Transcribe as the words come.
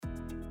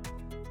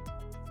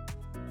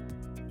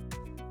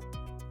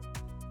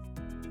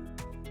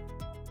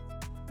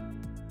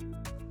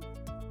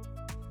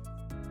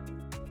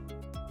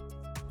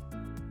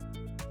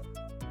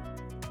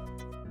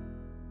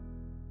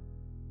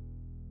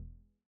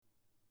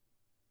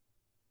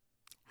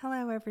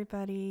Hello,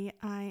 everybody.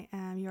 I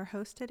am your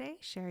host today,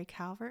 Sherry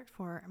Calvert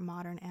for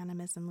Modern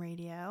Animism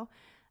Radio.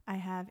 I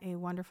have a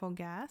wonderful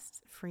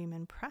guest,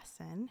 Freeman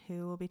Presson,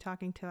 who will be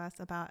talking to us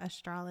about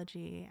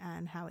astrology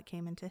and how it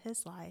came into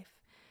his life.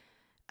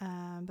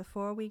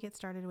 Before we get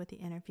started with the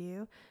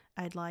interview,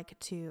 I'd like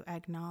to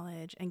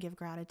acknowledge and give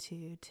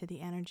gratitude to the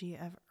energy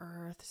of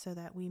Earth so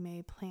that we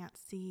may plant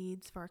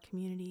seeds for our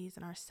communities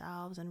and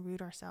ourselves and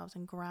root ourselves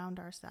and ground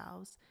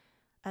ourselves.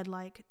 I'd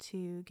like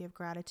to give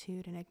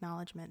gratitude and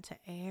acknowledgement to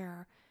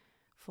air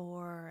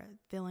for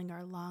filling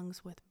our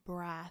lungs with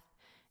breath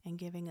and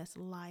giving us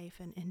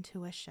life and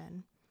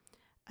intuition.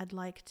 I'd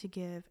like to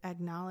give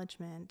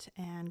acknowledgement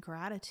and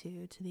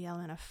gratitude to the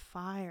element of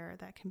fire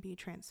that can be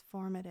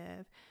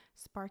transformative,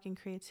 sparking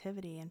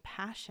creativity and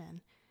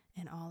passion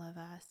in all of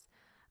us.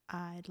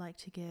 I'd like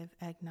to give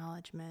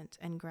acknowledgement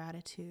and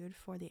gratitude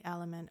for the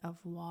element of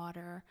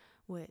water,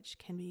 which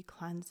can be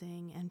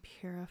cleansing and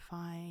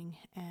purifying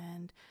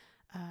and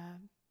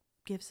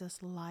gives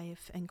us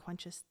life and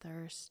quenches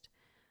thirst.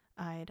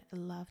 I'd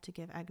love to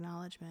give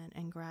acknowledgement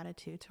and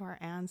gratitude to our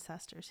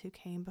ancestors who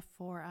came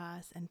before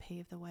us and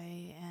paved the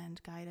way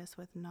and guide us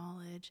with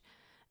knowledge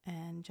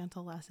and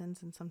gentle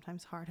lessons, and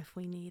sometimes hard if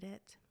we need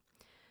it.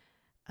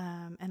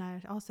 And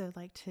I'd also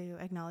like to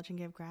acknowledge and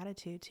give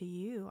gratitude to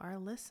you, our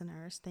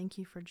listeners. Thank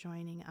you for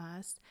joining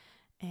us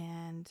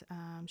and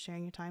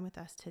sharing your time with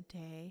us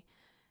today.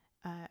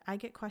 I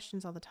get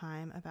questions all the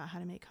time about how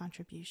to make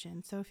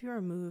contributions. So if you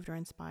are moved or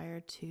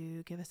inspired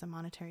to give us a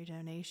monetary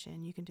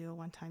donation, you can do a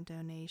one-time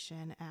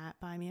donation at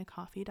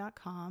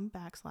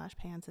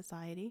buymeacoffee.com/Pan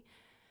Society.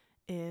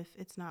 If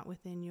it's not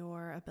within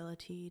your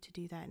ability to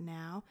do that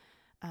now,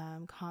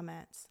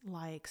 comments,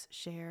 likes,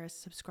 shares,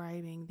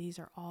 subscribing, these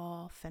are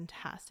all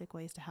fantastic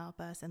ways to help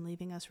us, and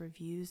leaving us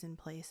reviews in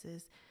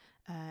places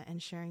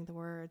and sharing the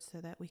word so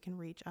that we can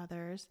reach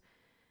others.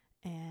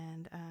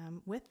 And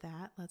with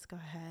that, let's go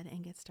ahead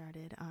and get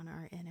started on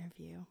our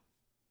interview.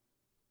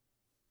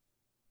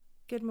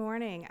 Good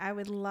morning. I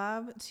would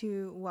love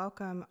to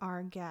welcome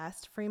our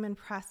guest, Freeman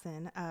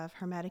Presson of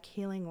Hermetic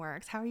Healing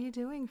Works. How are you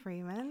doing,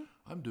 Freeman?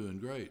 I'm doing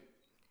great.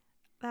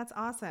 That's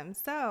awesome.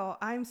 So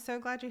I'm so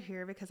glad you're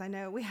here because I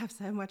know we have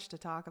so much to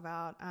talk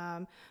about.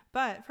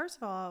 But first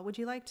of all, would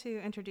you like to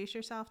introduce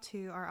yourself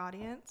to our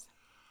audience?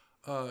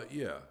 My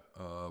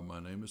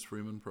name is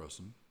Freeman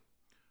Presson.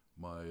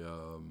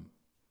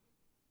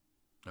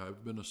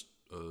 I've been a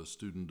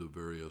student of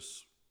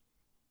various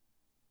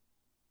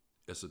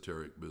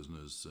esoteric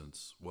business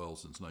since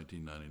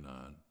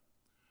 1999.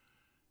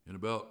 In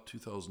about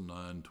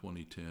 2009,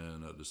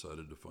 2010, I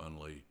decided to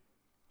finally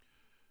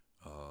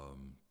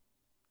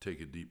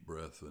take a deep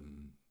breath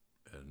and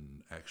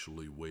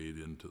actually wade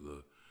into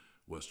the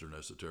Western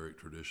esoteric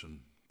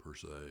tradition, per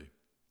se.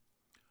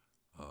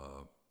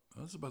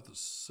 That's about the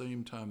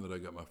same time that I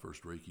got my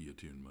first Reiki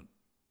attunement.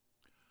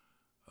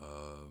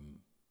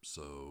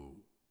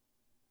 So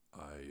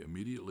I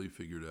immediately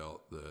figured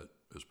out that,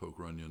 as Poke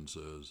Runyon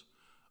says,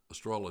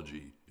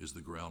 astrology is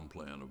the ground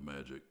plan of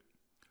magic.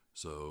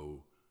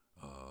 So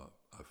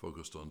I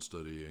focused on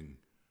studying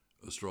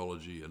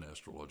astrology and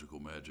astrological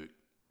magic.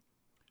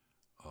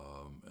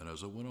 And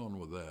as I went on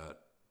with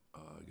that,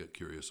 I got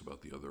curious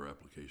about the other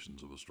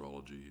applications of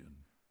astrology and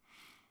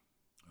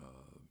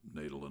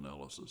natal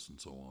analysis and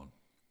so on.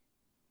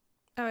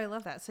 Oh, I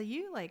love that. So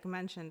you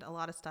mentioned a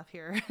lot of stuff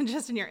here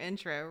just in your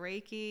intro,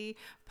 Reiki,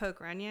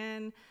 Poke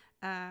Runyon.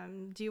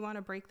 Do you want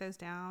to break those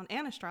down?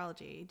 And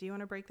astrology. Do you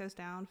want to break those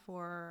down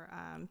for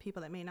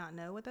people that may not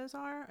know what those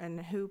are and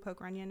who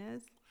Poke Runyon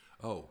is?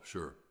 Oh,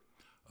 sure.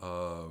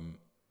 Poke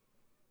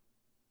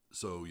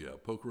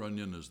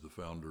Runyon is the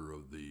founder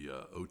of the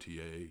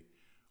OTA,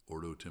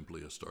 Ordo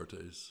Templi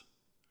Astartes.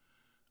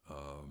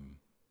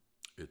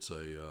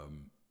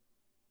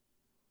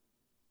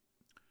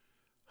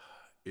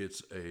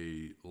 It's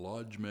a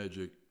lodge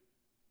magic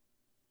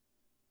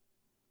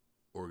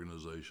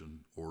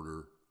organization,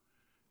 order,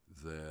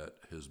 that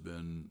has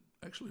been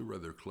actually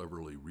rather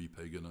cleverly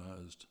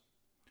repaganized.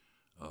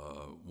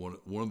 One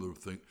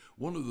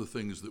of the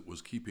things that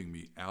was keeping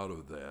me out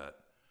of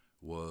that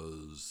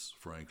was,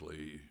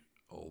 frankly,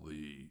 all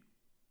the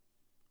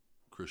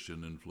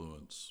Christian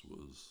influence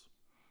was.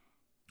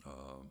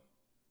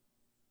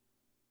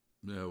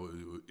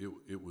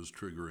 It was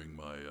triggering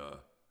my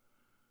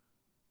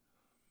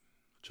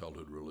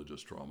childhood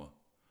religious trauma.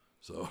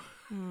 So.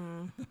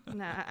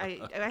 No,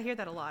 I hear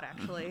that a lot,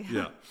 actually.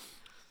 Yeah.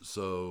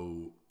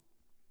 So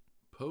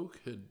Poke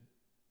had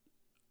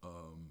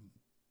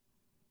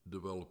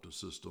developed a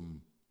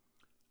system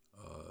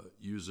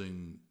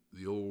using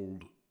the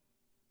old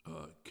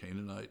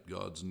Canaanite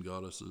gods and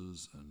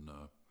goddesses, and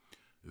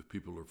if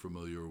people are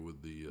familiar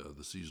with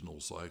the seasonal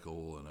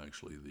cycle and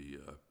actually the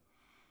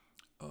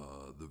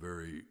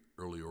very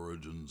early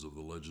origins of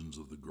the legends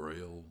of the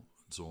Grail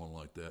and so on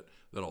like that,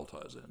 that all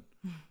ties in.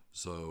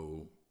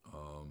 So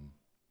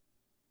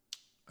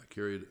I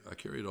carried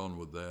on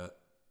with that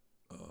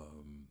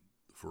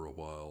for a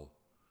while.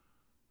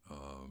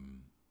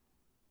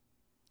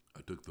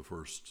 I took the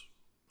first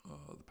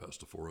the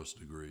Pastophorus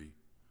degree,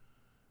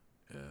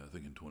 I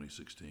think in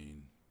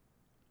 2016.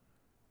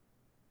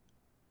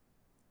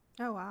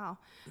 Oh, wow.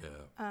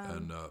 Yeah,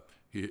 and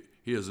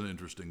he has an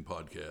interesting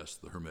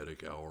podcast, The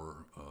Hermetic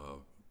Hour.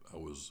 I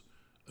was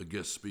a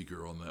guest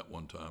speaker on that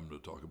one time to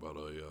talk about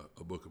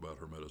a book about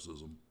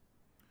Hermeticism.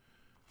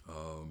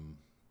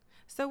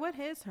 So what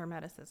is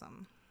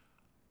Hermeticism?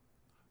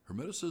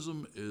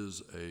 Hermeticism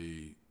is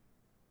a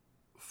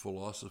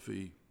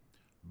philosophy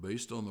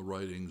based on the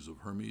writings of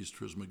Hermes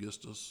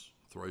Trismegistus,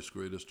 thrice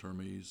greatest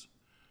Hermes.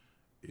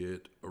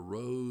 It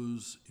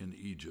arose in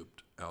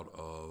Egypt out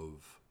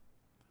of,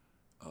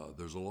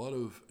 there's a lot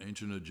of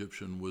ancient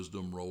Egyptian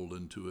wisdom rolled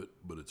into it,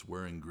 but it's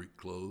wearing Greek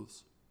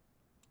clothes.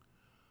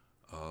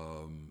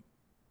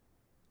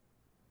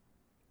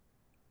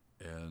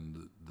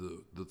 And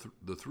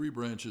the three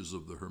branches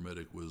of the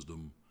Hermetic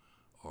wisdom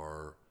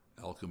are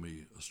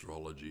alchemy,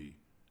 astrology,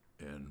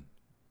 and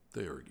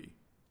theurgy,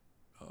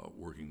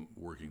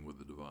 working with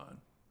the divine.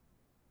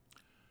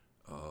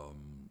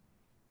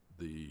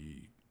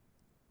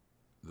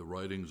 The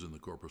writings in the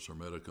Corpus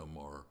Hermeticum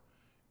are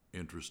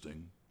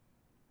interesting,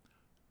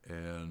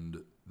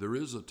 and there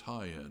is a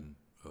tie-in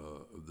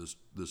of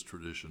this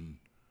tradition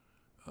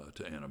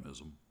to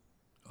animism.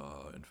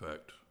 In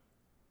fact,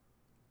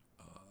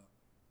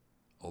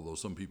 although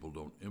some people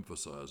don't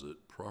emphasize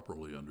it,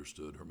 properly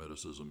understood,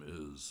 Hermeticism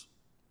is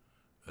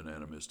an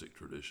animistic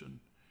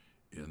tradition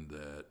in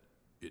that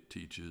it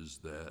teaches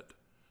that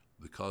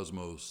the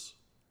cosmos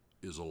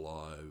is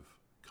alive,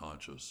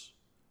 conscious,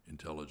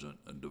 intelligent,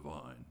 and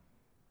divine.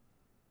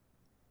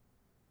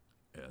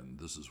 And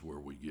this is where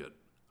we get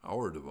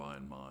our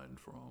divine mind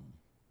from.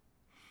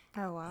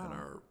 Oh, wow. And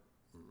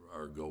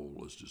our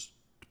goal is just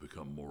to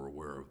become more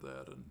aware of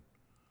that and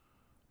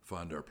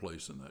find our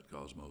place in that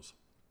cosmos.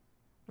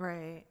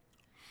 Right.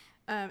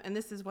 And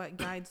this is what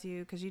guides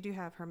you, because you do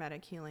have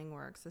Hermetic Healing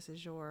Works. This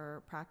is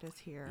your practice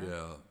here.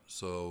 Yeah.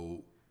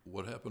 So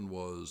what happened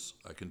was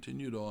I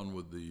continued on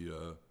with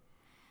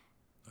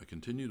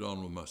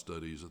my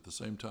studies. At the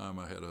same time,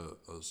 I had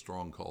a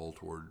strong call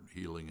toward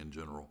healing in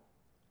general.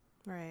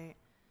 Right.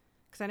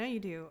 Because I know you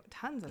do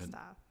tons of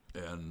stuff.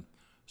 And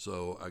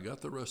so I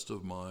got the rest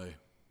of my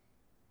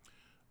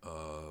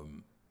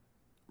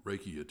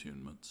Reiki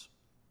attunements.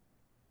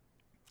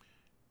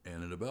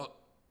 And in about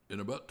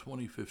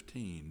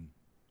 2015,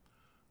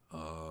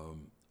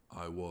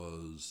 I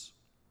was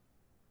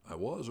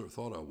or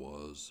thought I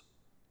was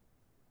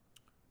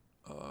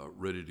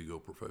ready to go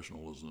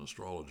professional as an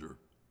astrologer,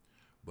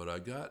 but I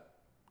got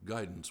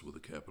guidance with a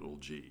capital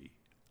G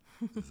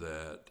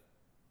that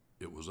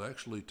it was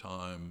actually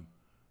time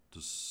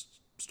to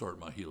start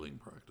my healing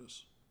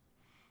practice.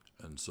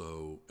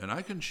 And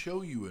I can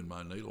show you in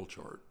my natal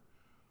chart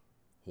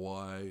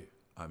why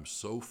I'm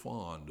so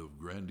fond of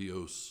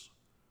grandiose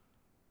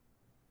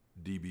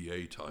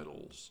DBA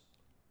titles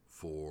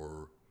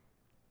for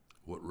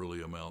what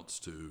really amounts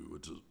to,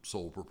 it's a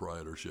sole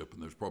proprietorship,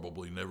 and there's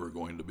probably never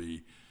going to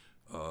be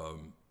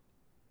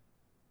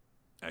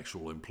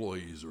actual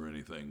employees or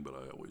anything, but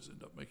I always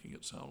end up making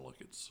it sound like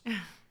it's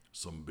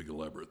some big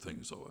elaborate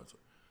thing. So I said,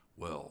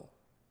 well,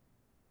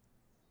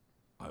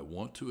 I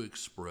want to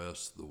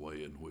express the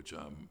way in which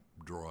I'm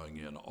drawing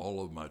in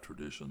all of my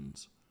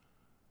traditions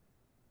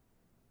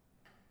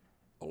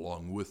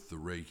along with the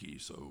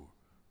Reiki. So,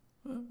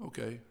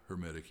 okay,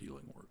 Hermetic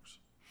Healing Works.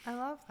 I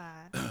love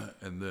that.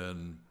 And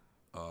then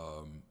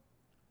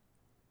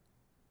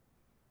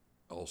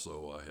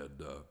also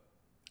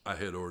I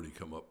had already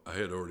come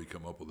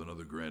up with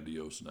another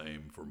grandiose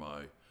name for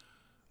my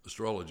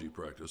astrology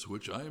practice,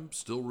 which I am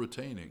still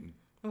retaining.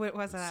 What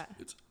was that?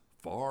 It's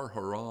Far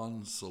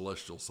Haran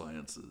Celestial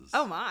Sciences.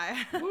 Oh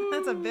my,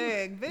 that's a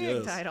big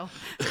Yes. title.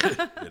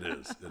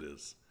 It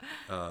is.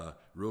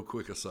 Real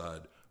quick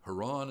aside,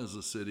 Haran is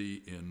a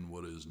city in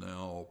what is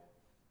now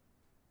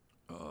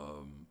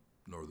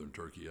northern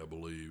Turkey, I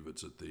believe.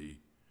 It's at the,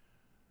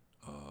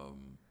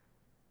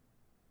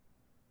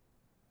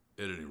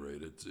 at any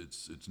rate,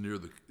 it's near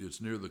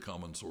the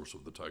common source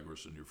of the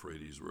Tigris and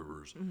Euphrates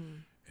rivers,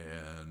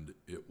 and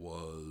it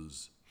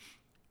was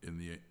in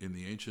the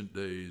ancient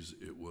days.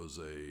 It was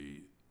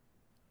a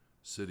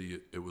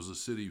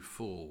city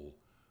full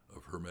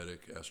of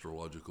Hermetic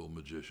astrological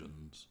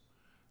magicians.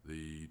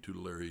 The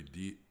tutelary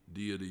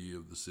deity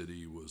of the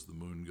city was the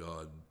moon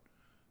god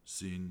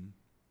Sin.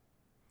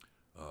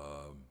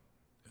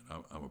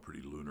 And I'm a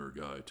pretty lunar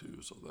guy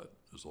too, so that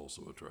is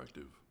also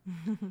attractive.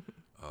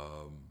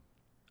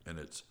 And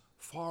it's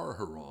Far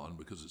Haran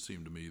because it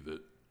seemed to me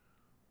that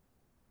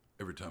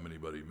every time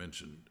anybody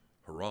mentioned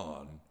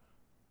Haran,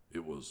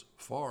 it was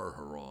Far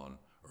Haran,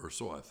 or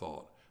so I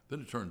thought.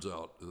 Then it turns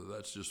out that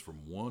that's just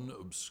from one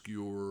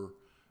obscure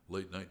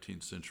late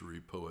 19th century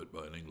poem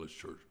by an English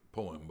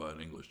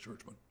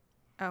churchman.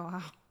 Oh,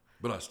 wow.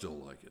 But I still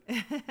like it.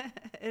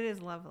 It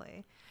is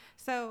lovely.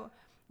 So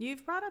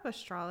you've brought up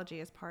astrology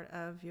as part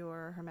of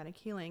your Hermetic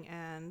healing.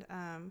 And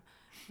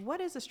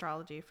what is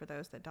astrology for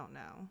those that don't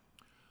know?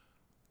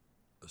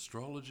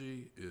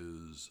 Astrology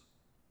is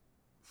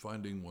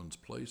finding one's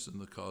place in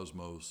the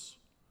cosmos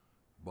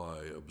by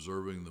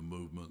observing the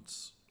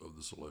movements of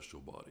the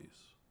celestial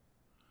bodies.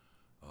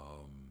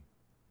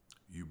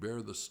 You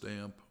bear the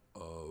stamp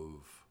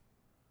of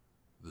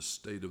the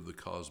state of the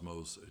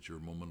cosmos at your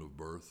moment of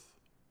birth,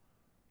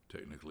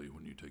 technically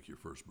when you take your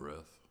first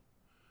breath.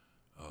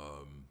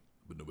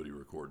 But nobody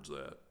records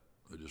that.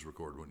 They just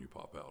record when you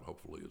pop out.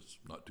 Hopefully it's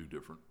not too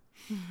different.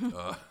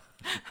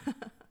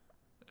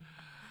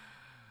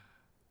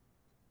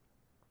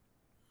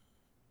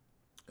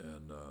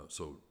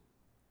 So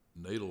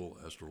natal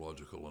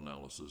astrological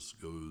analysis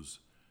goes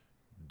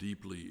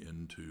deeply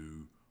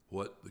into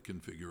what the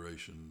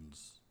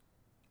configurations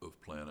of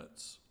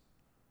planets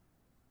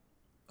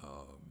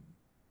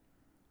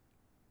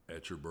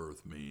at your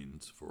birth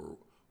means for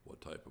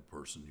what type of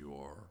person you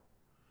are,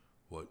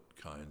 what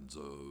kinds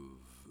of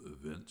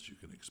events you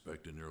can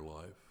expect in your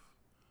life,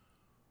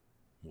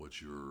 what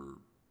your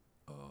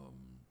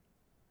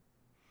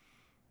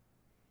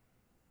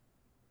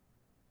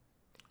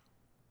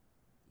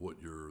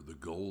the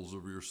goals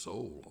of your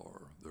soul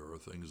are. There are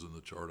things in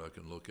the chart I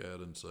can look at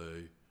and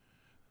say,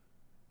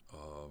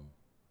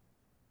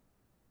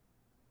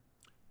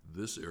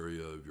 this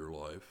area of your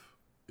life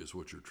is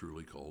what you're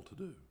truly called to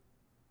do.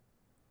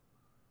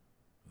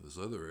 This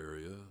other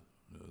area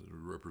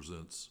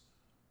represents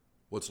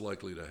what's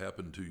likely to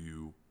happen to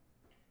you,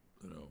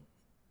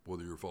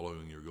 whether you're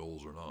following your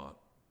goals or not.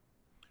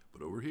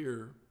 But over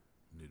here,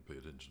 you need to pay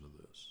attention to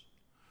this.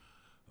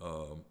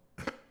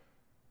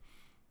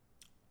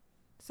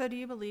 So do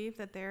you believe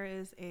that there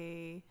is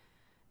and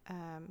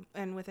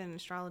within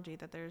astrology,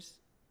 that there's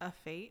a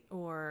fate,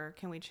 or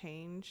can we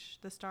change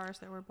the stars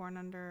that we're born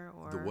under?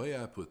 Or the way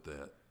I put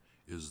that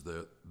is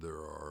that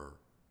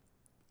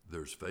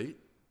there's fate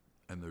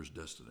and there's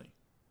destiny.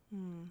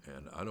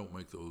 And I don't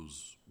make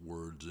those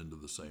words into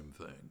the same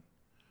thing.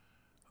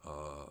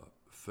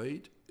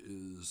 Fate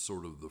is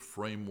sort of the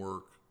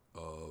framework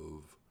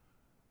of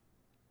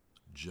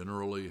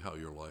generally how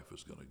your life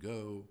is going to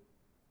go,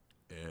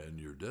 and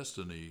your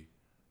destiny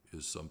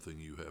is something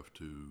you have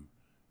to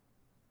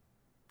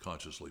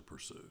consciously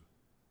pursue.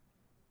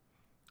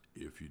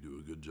 If you do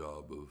a good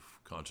job of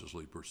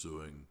consciously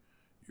pursuing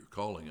your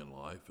calling in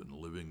life and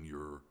living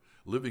your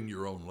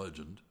own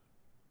legend,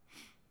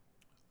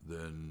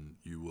 then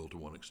you will, to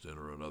one extent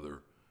or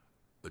another,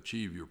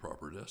 achieve your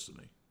proper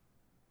destiny,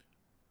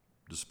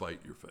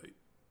 despite your fate.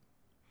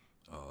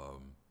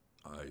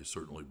 I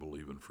certainly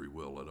believe in free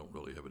will. I don't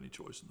really have any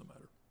choice in the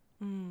matter.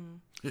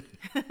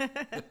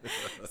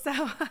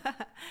 So,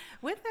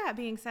 with that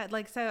being said,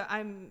 there's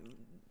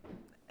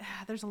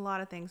a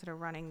lot of things that are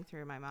running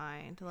through my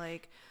mind.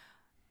 Like,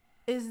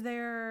 is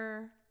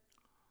there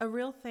a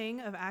real thing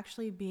of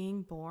actually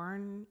being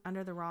born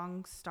under the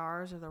wrong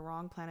stars or the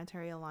wrong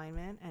planetary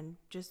alignment, and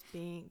just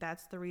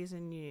that's the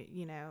reason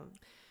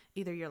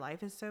either your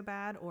life is so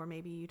bad, or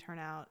maybe you turn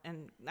out,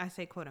 and I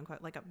say quote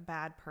unquote, like a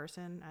bad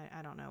person.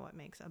 I don't know what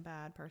makes a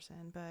bad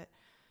person, but.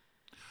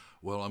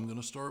 Well, I'm going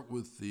to start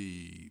with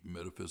the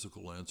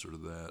metaphysical answer to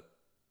that,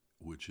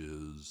 which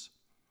is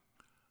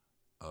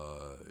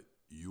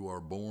you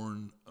are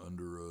born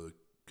under a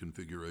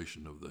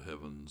configuration of the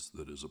heavens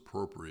that is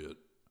appropriate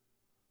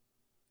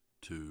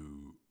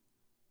to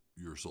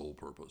your soul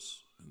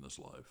purpose in this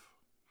life.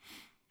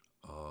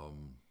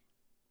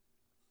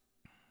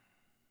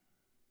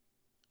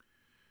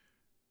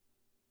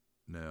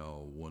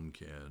 Now, one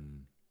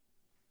can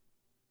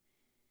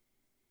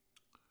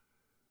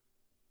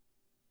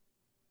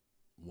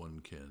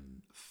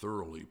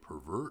thoroughly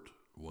pervert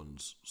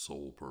one's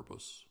soul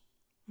purpose.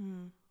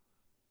 And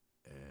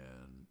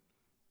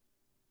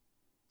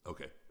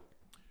okay,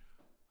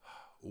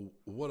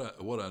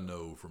 what I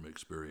know from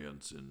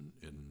experience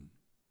in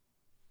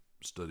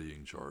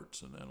studying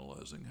charts and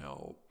analyzing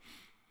how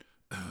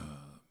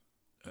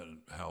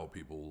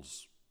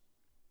people's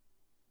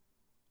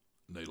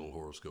natal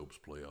horoscopes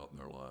play out in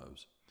their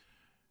lives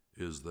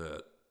is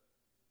that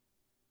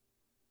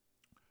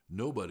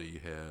nobody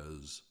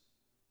has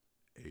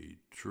a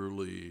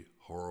truly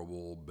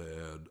horrible,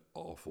 bad,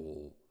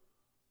 awful,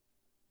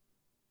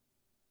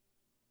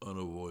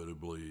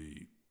 unavoidable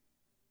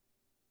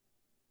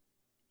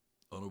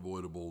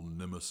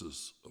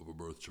nemesis of a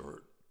birth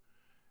chart.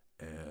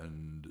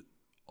 And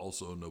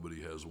also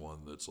nobody has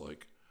one that's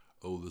like,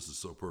 oh, this is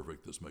so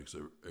perfect, this makes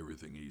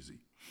everything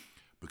easy.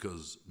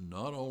 Because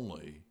not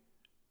only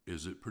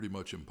is it pretty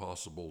much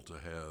impossible to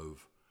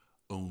have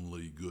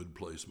only good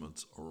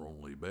placements or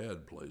only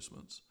bad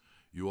placements,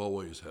 you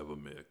always have a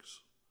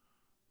mix.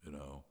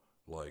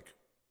 Like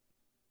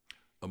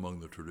among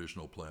the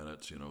traditional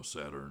planets,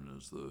 Saturn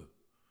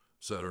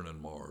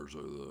and Mars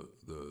are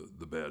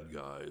the bad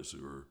guys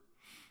who are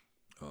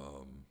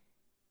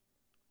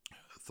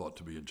thought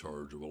to be in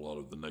charge of a lot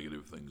of the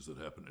negative things that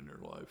happen in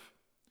your life.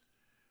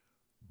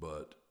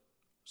 But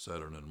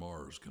Saturn and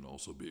Mars can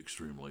also be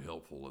extremely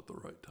helpful at the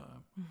right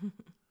time.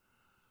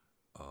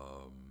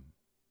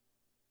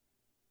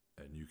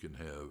 And you can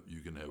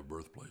have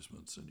birth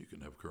placements, and you can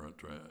have current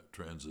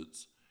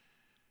transits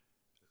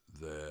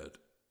that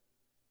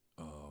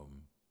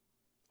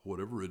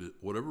whatever it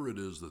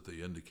is that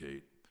they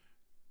indicate,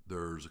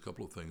 there's a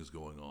couple of things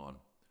going on.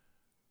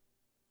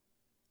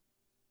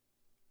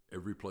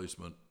 Every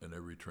placement and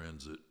every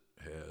transit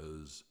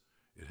has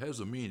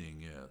a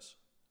meaning, yes,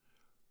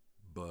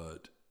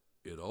 but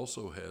it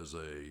also has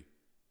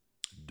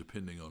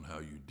depending on how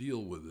you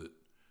deal with it,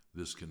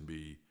 this can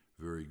be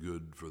very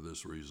good for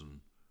this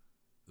reason.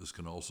 This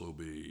can also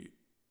be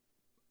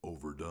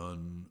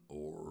overdone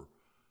or,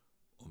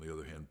 on the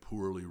other hand,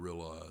 poorly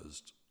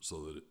realized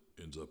so that it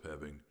ends up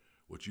having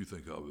what you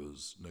think of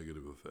as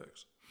negative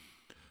effects.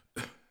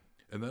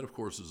 And that, of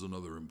course, is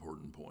another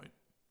important point.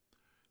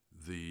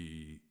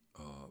 The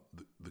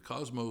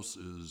cosmos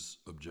is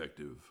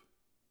objective,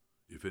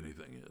 if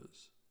anything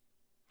is.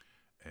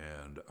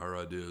 And our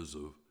ideas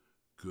of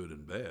good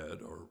and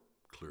bad are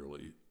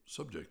clearly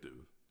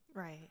subjective.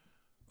 Right.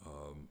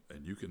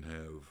 And you can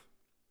have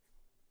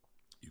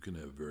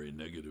very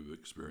negative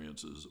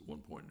experiences at one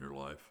point in your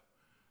life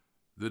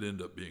that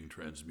end up being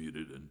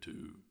transmuted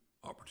into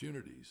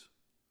opportunities.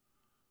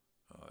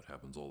 It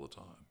happens all the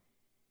time.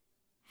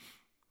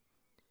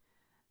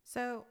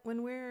 So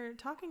when we're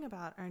talking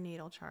about our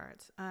natal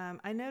charts,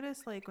 I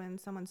notice like when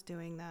someone's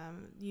doing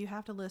them, you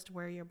have to list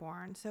where you're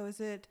born. So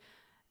is it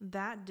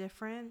that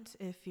different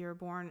if you're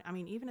born, I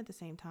mean, even at the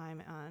same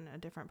time on a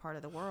different part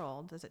of the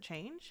world, does it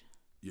change?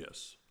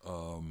 Yes.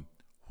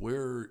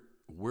 Where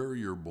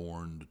you're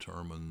born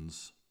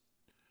determines,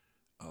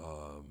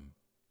 how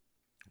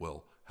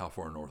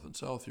far north and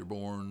south you're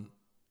born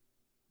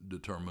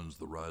determines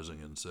the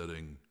rising and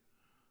setting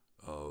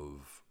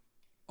of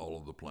all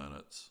of the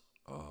planets.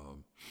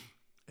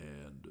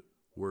 And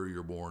where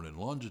you're born in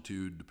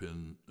longitude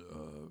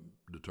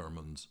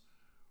determines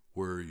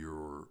where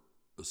your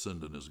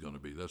ascendant is going to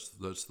be. That's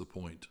the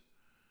point.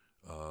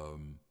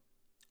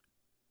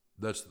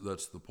 That's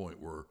the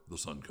point where the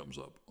sun comes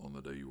up on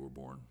the day you were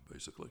born,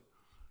 basically,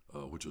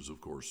 which is, of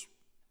course,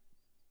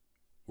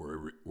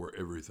 where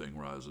everything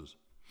rises.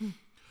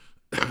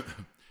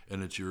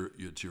 And it's your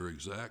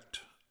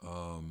exact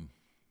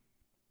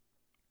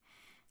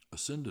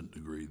ascendant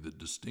degree that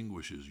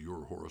distinguishes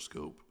your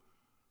horoscope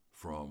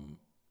from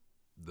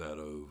that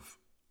of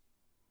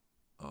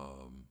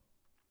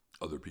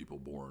other people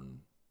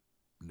born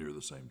near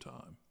the same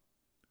time.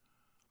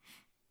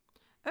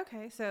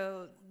 Okay,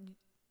 so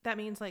that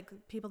means like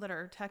people that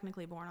are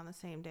technically born on the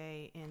same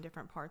day in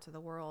different parts of the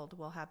world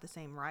will have the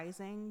same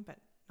rising, but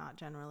not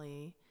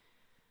generally.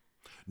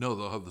 No,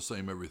 they'll have the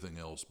same everything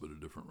else, but a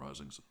different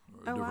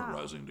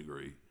rising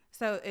degree.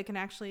 So it can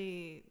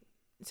actually.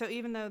 So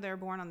even though they're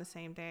born on the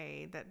same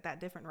day, that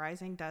different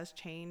rising does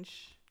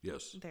change.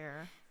 Yes.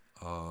 Their.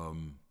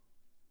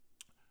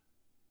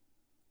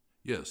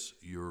 Yes,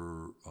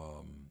 your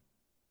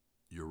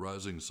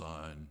rising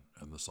sign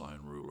and the sign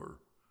ruler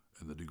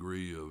and the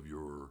degree of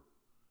your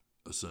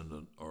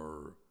ascendant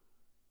are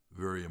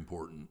very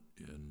important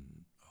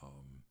in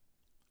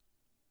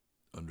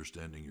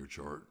understanding your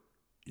chart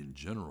in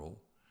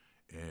general,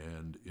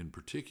 and in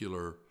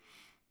particular,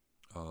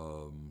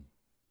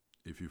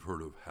 if you've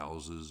heard of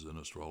houses in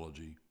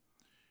astrology,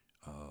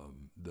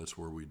 that's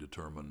where we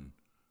determine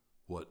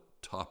what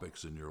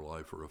topics in your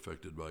life are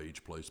affected by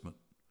each placement.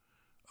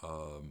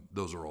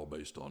 Those are all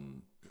based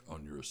on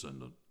your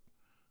ascendant.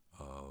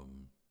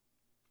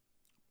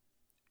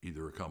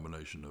 Either a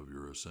combination of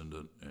your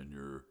ascendant and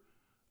your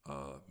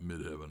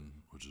midheaven,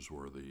 which is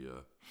where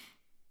the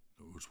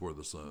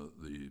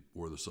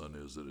sun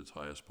is at its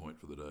highest point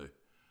for the day,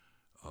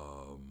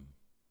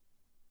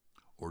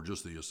 or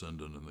just the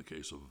ascendant in the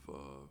case of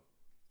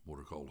what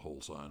are called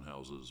whole sign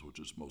houses, which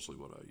is mostly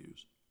what I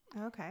use.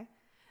 Okay.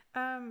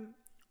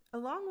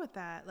 Along with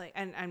that, like,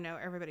 and I know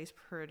everybody's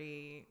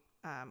pretty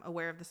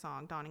aware of the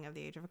song "Dawning of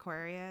the Age of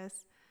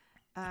Aquarius,"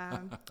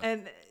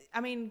 and I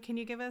mean, can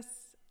you give us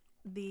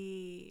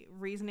the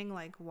reasoning,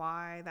 like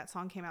why that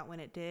song came out when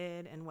it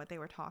did, and what they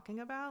were talking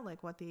about,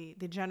 like what the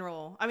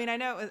general? I mean, I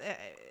know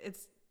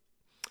it's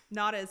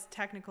not as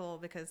technical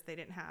because they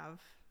didn't have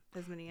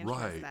as many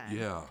instruments right, then.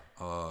 Yeah.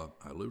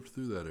 I lived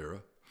through that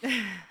era.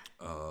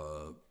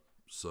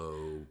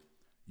 So,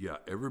 yeah,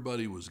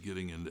 everybody was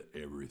getting into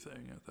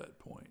everything at that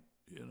point.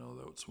 You know,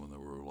 that's when there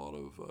were a lot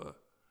of,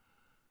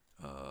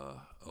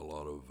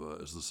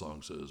 as the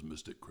song says,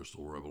 mystic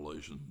crystal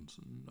revelations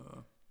and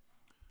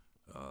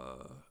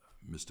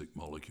mystic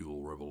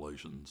molecule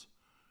revelations.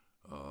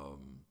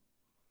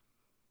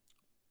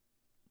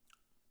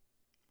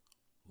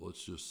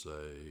 Let's just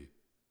say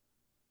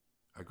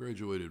I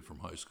graduated from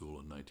high school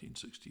in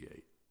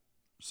 1968,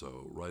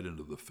 so right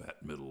into the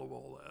fat middle of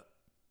all that.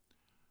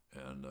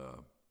 And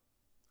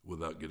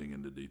without getting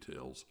into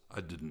details,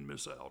 I didn't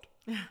miss out.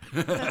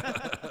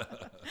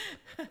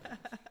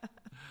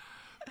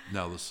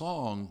 Now, the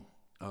song,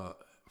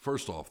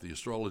 first off, the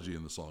astrology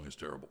in the song is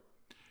terrible.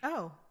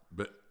 Oh.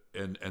 But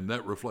and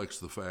that reflects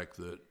the fact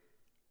that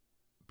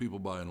people,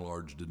 by and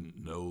large, didn't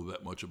know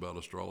that much about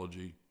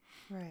astrology.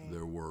 Right.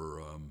 There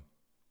were,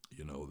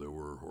 there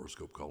were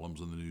horoscope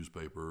columns in the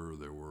newspaper.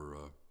 There were,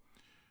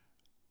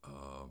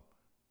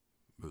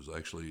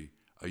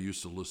 I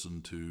used to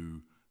listen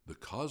to The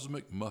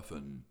Cosmic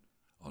Muffin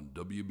on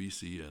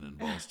WBCN in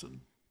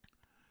Boston.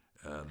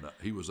 And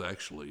he was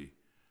actually,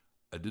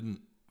 I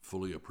didn't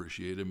fully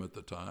appreciate him at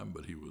the time,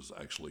 but he was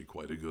actually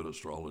quite a good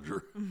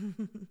astrologer.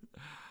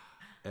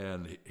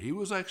 And he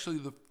was actually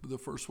the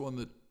first one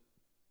that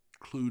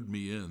clued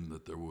me in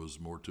that there was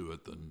more to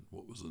it than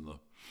what was in the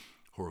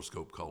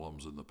horoscope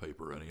columns in the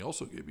paper. And he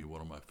also gave me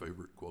one of my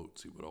favorite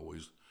quotes. He would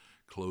always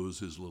close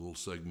his little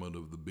segment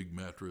of the Big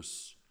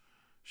Mattress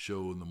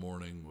show in the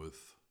morning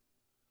with,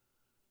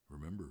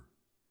 remember,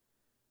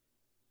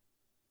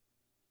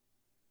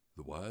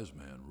 the wise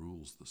man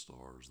rules the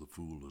stars, the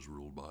fool is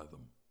ruled by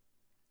them.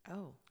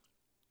 Oh.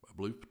 I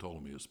believe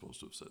Ptolemy is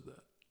supposed to have said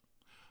that.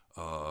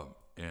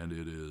 And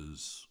it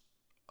is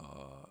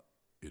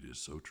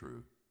so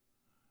true.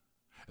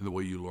 And the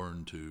way you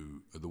learn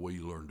to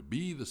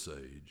be the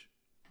sage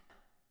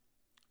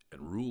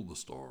and rule the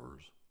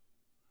stars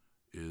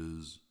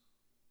is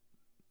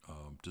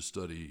to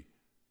study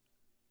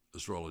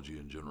astrology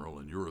in general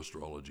and your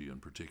astrology in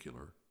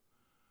particular,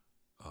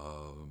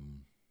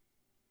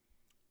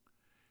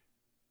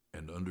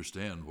 and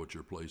understand what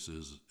your place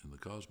is in the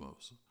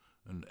cosmos.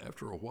 And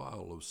after a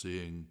while of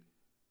seeing,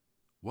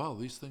 wow,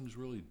 these things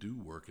really do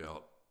work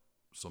out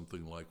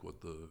something like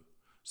what the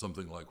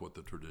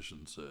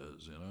tradition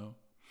says, you know.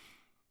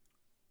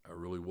 I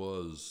really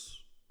was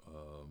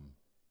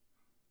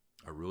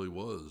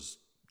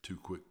too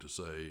quick to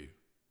say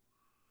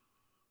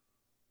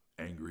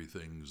angry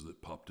things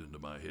that popped into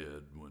my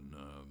head when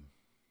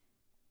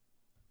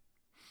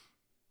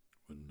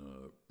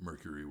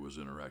Mercury was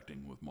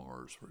interacting with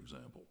Mars, for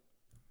example.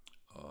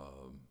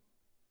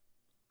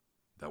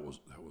 That was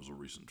a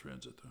recent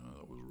transit.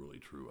 That was really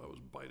true. I was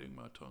biting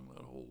my tongue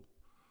that whole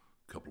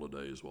couple of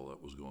days while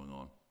that was going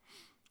on.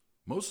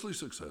 Mostly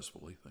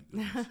successfully, thank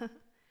goodness.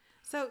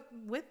 So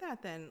with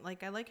that then,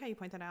 like I like how you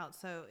point that out.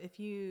 So if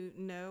you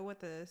know what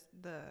the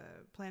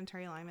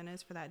planetary alignment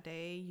is for that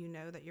day, you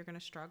know that you're going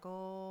to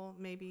struggle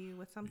maybe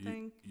with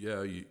something.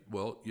 You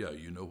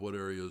know what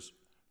areas,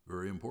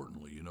 very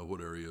importantly, you know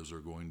what areas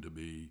are going to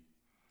be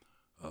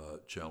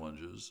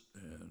challenges,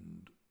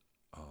 and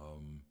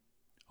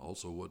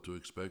also what to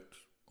expect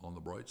on the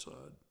bright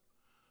side.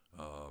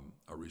 I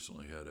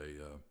recently had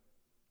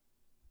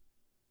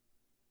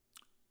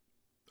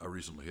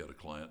a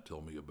client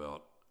tell me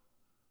about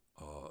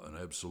an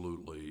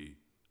absolutely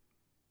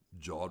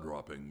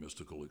jaw-dropping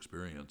mystical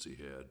experience he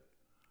had.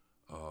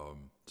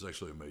 It's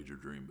actually a major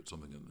dream, but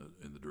something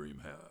in the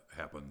dream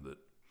happened that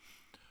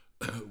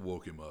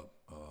woke him up.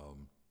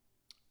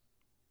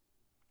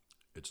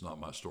 It's not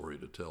my story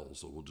to tell,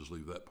 so we'll just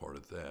leave that part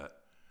at that.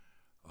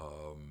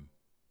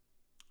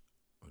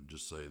 And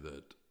just say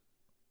that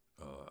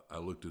I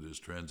looked at his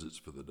transits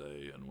for the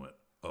day and went,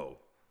 oh,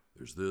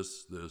 there's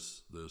this,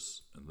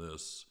 and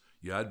this.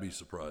 Yeah, I'd be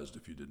surprised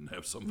if you didn't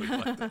have something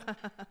like that.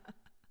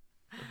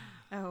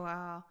 Oh,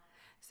 wow.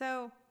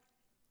 So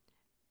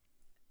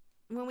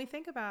when we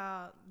think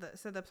about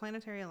the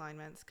planetary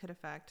alignments could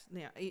affect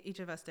each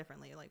of us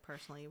differently, like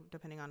personally,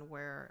 depending on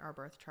where our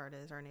birth chart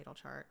is, our natal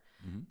chart.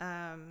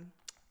 Mm-hmm.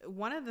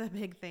 One of the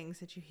big things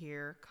that you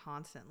hear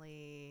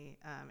constantly,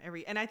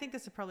 and I think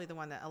this is probably the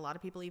one that a lot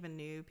of people, even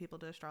new people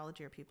to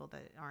astrology or people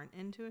that aren't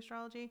into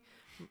astrology,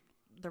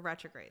 the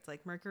retrogrades,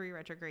 like Mercury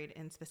retrograde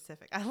in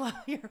specific. I love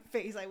your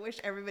face. I wish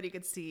everybody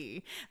could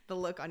see the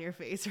look on your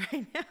face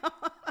right now.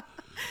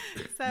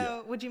 So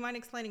yeah. Would you mind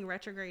explaining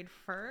retrograde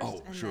first?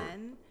 Oh, and sure.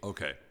 Then...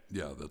 Okay.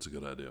 Yeah, that's a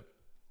good idea.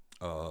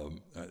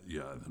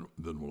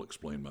 Then we'll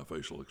explain my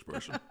facial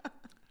expression.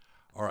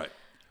 All right.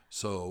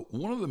 So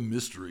one of the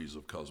mysteries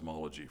of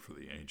cosmology for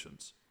the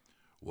ancients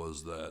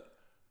was that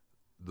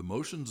the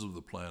motions of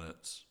the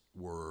planets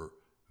were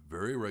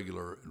very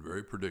regular and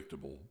very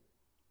predictable,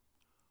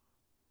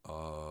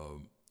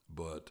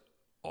 but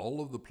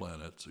all of the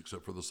planets,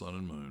 except for the sun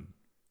and moon,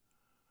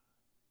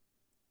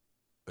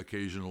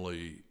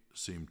 occasionally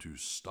seem to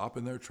stop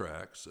in their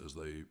tracks as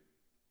they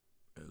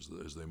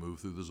move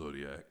through the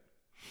zodiac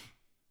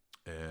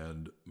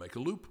and make a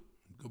loop,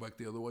 go back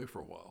the other way for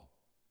a while,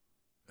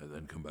 and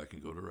then come back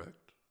and go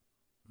direct,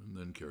 and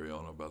then carry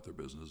on about their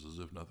business as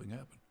if nothing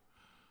happened.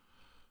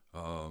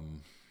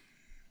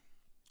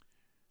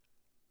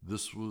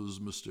 This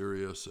was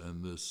mysterious,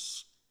 and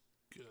this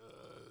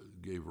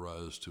gave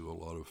rise to a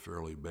lot of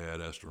fairly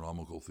bad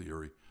astronomical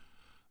theory,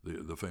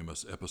 the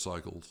famous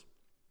epicycles.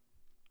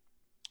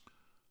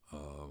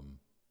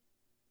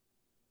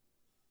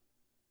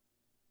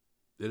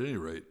 At any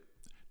rate,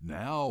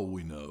 now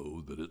we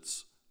know that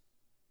it's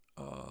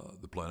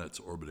the planets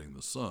orbiting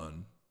the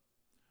sun,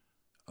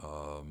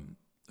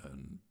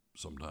 and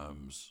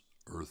sometimes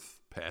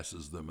Earth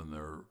passes them in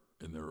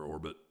their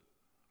orbit,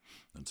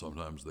 and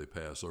sometimes they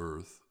pass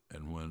Earth.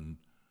 And when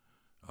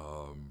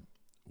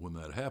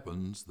that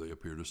happens, they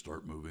appear to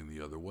start moving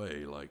the other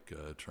way, like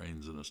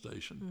trains in a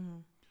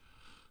station.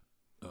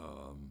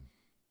 Mm-hmm.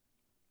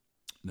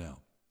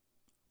 Now,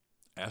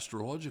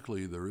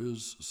 astrologically, there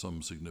is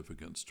some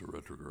significance to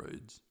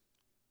retrogrades,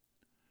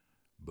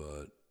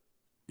 but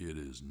it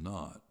is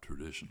not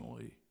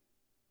traditionally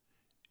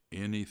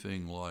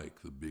anything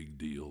like the big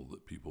deal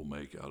that people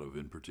make out of,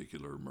 in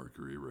particular,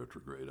 Mercury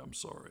retrograde. I'm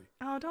sorry.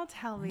 Oh, don't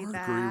tell me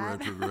that. Mercury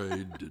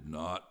retrograde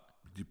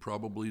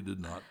probably did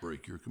not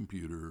break your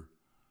computer.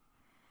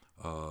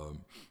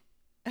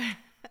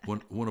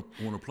 when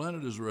a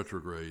planet is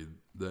retrograde,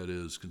 that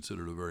is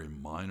considered a very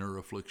minor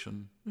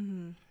affliction,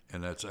 and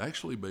that's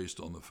actually based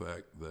on the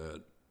fact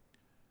that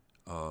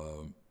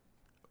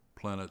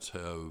planets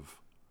have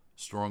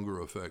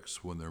stronger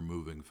effects when they're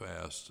moving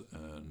fast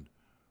and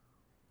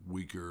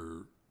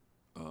weaker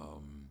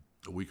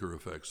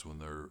effects when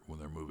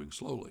they're moving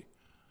slowly.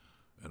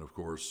 And of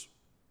course,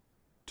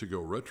 to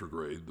go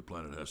retrograde, the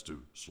planet has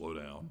to slow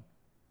down,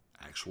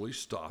 actually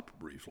stop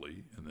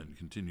briefly, and then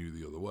continue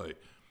the other way.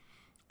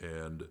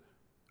 And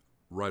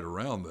right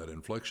around that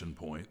inflection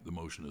point, the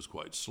motion is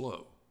quite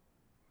slow.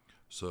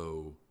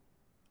 So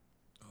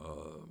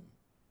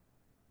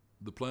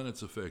the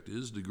planet's effect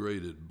is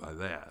degraded by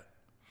that.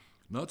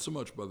 Not so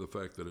much by the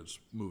fact that it's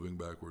moving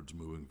backwards,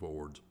 moving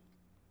forwards.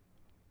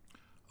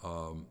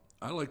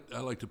 I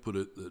like to put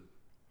it that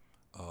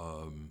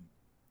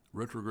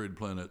retrograde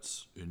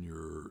planets in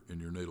your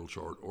natal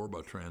chart or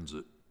by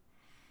transit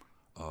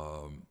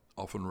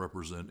often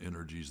represent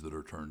energies that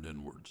are turned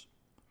inwards.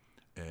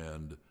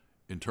 And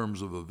in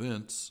terms of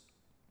events,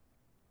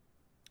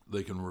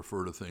 they can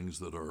refer to things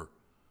that are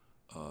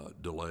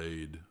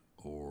delayed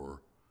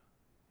or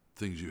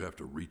things you have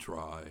to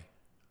retry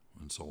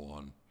and so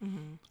on.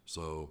 Mm-hmm.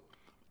 So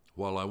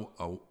while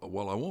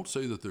I won't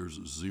say that there's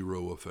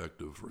zero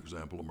effect of, for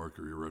example, a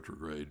Mercury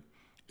retrograde,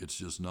 it's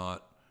just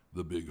not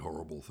the big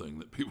horrible thing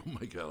that people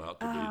make it out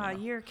to be now.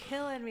 You're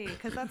killing me,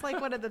 because that's like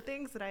one of the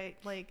things that I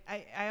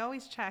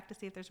always check to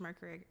see if there's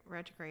Mercury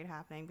retrograde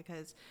happening,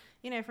 because,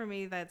 for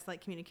me, that's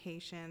like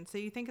communication. So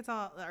you think it's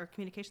all, or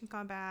communication's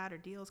gone bad, or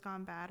deal's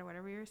gone bad, or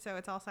whatever. So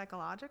it's all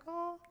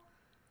psychological,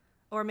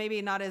 or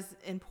maybe not as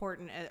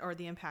important, or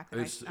the impact that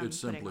I'm it's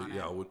simply, putting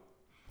on it.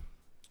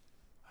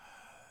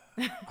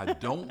 I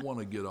don't want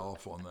to get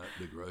off on that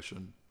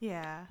digression.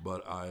 Yeah.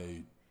 But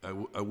I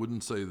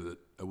wouldn't say that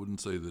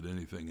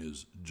anything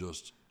is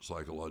just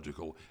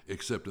psychological,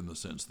 except in the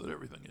sense that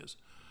everything is.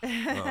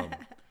 All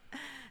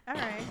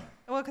right.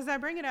 Well, because I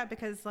bring it up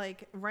because,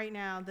 like, right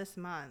now, this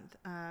month,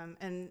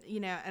 and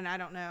I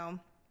don't know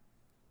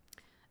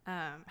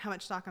how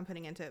much stock I'm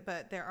putting into it,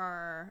 but there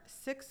are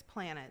 6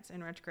 planets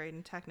in retrograde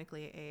and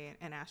technically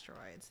an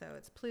asteroid. So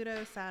it's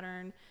Pluto,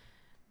 Saturn,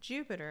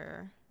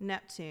 Jupiter,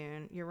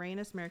 Neptune,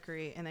 Uranus,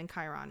 Mercury, and then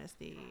Chiron is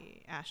the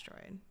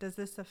asteroid. Does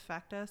this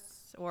affect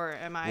us, or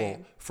am I? Well,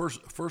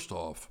 first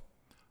off,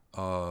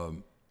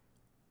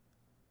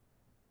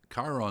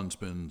 Chiron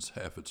spends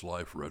half its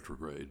life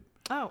retrograde.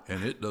 Oh.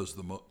 And it does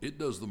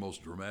the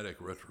most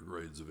dramatic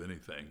retrogrades of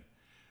anything.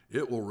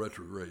 It will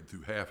retrograde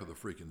through half of the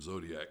freaking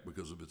zodiac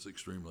because of its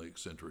extremely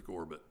eccentric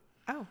orbit.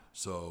 Oh.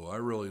 So I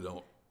really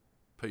don't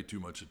pay too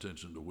much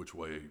attention to which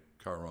way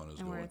Chiron is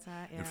going. Where it's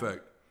at, yeah. In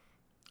fact,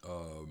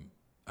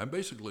 I'm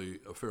basically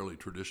a fairly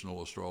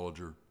traditional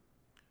astrologer,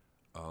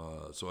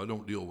 so I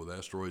don't deal with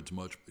asteroids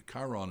much. But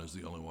Chiron is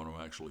the only one I'm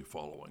actually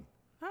following.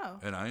 Oh.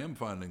 And I am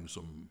finding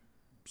some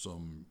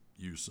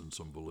use and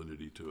some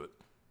validity to it.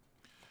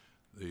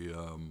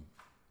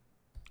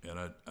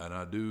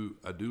 I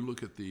do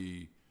look at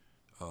the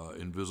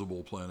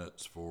invisible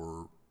planets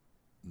for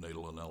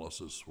natal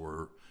analysis,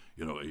 where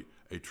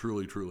a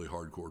truly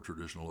hardcore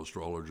traditional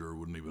astrologer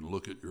wouldn't even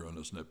look at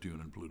Uranus, Neptune,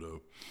 and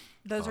Pluto.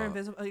 Those are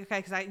invisible.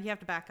 Okay, because you have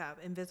to back up.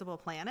 Invisible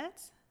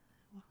planets?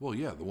 Well,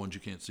 yeah, the ones you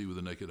can't see with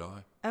the naked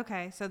eye.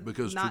 Okay, so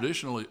because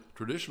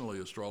traditionally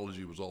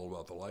astrology was all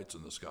about the lights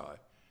in the sky,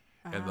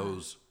 and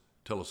those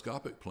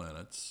telescopic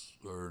planets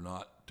are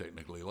not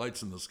technically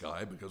lights in the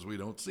sky because we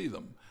don't see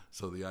them.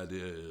 So the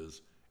idea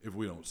is, if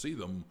we don't see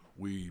them,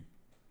 we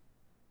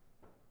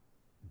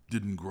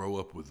didn't grow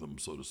up with them,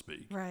 so to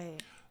speak.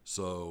 Right.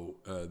 So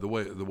the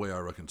way I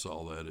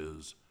reconcile that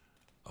is,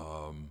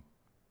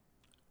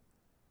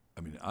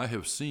 I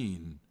have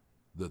seen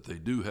that they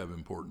do have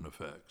important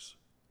effects.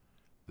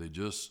 They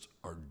just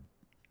are,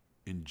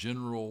 in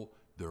general,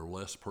 they're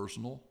less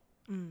personal.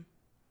 Mm.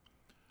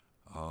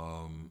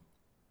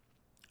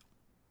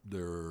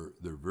 They're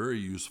very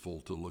useful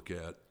to look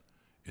at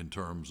in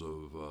terms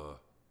of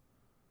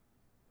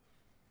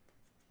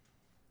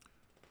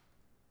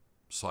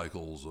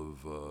cycles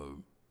of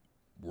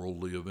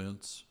worldly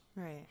events.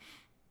 Right.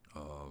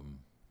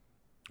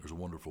 There's a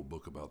wonderful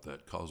book about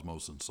that,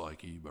 Cosmos and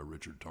Psyche by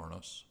Richard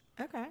Tarnas.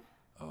 Okay.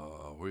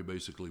 Where he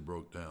basically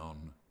broke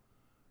down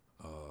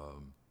a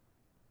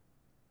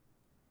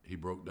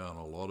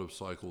lot of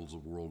cycles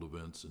of world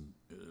events, and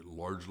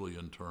largely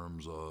in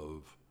terms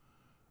of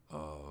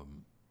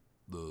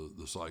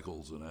the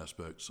cycles and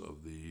aspects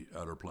of the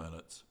outer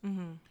planets.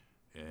 Mm-hmm.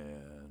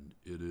 And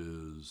it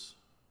is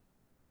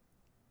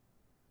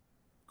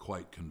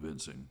quite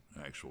convincing,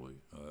 actually.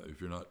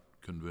 If you're not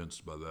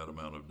convinced by that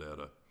amount of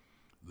data,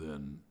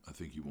 then I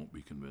think you won't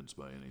be convinced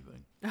by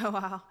anything. Oh,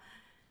 wow.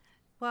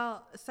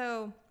 Well,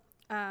 so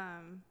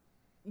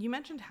you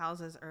mentioned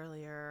houses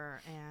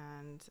earlier,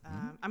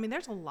 and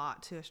there's a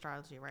lot to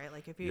astrology, right?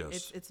 Like, if you,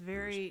 yes, it's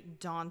very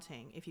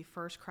daunting if you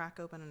first crack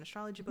open an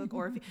astrology book,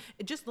 or if you,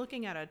 just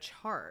looking at a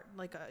chart,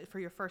 like for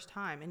your first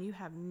time, and you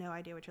have no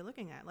idea what you're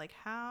looking at. Like,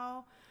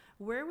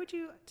 where would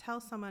you tell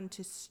someone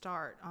to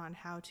start on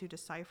how to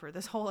decipher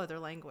this whole other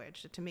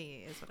language? To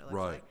me, is what it looks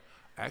like.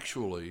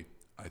 Actually,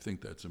 I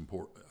think that's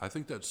important. I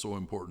think that's so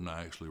important.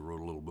 I actually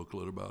wrote a little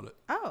booklet about it.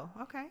 Oh,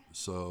 okay.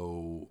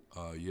 So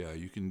yeah,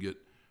 you can get.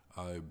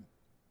 I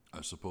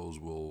suppose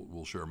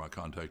we'll share my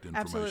contact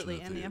information.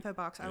 Absolutely. In the info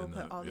box, I will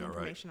put all the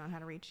information on how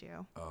to reach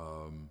you.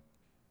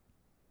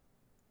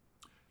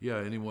 Yeah,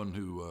 anyone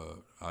who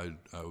I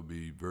would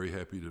be very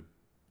happy to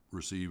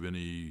receive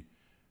any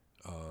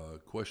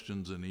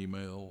questions in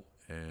email,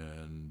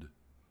 and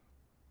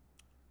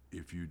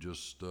if you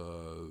just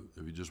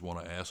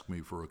want to ask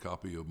me for a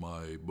copy of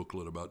my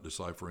booklet about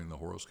deciphering the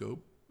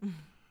horoscope,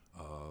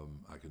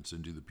 I can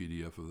send you the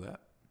PDF of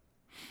that.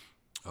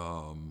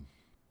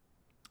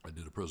 I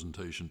did a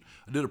presentation.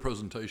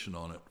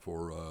 On it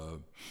for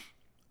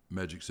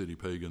Magic City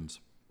Pagans,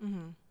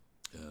 and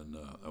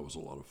that was a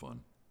lot of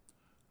fun.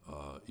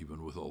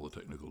 Even with all the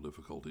technical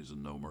difficulties,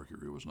 and no,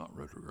 Mercury was not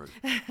retrograde.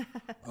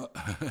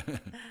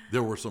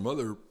 There were some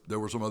other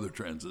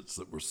transits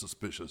that were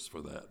suspicious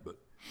for that, but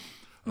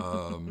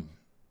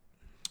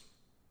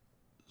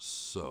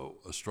so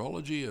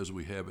astrology as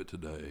we have it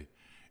today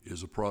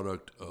is a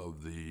product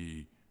of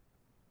the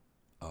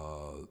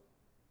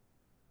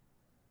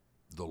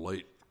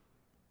late.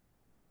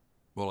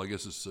 Well, I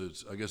guess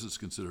it's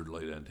considered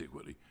late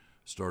antiquity,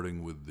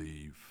 starting with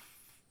the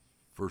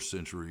first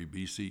century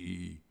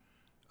BCE,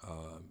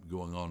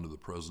 going on to the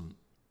present.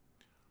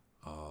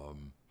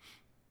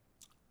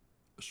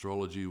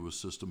 Astrology was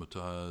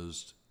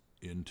systematized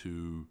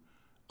into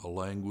a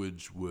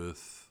language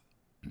with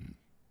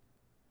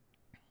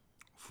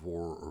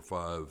 4 or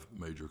 5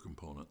 major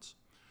components.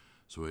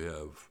 So we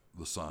have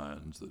the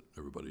signs that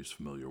everybody's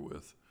familiar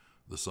with.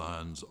 The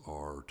signs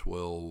are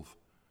 12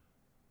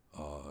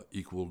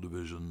 equal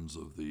divisions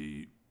of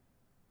the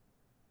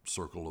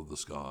circle of the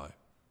sky.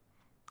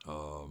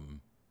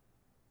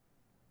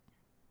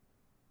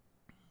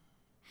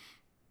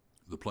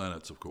 The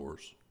planets, of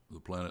course. The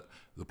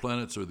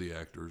planets are the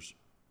actors.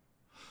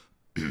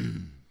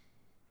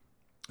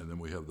 And then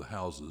we have the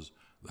houses.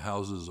 The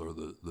houses are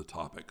the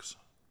topics.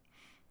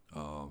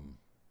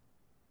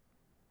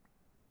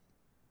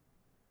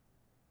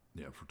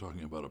 Yeah, if we're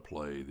talking about a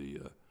play,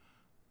 the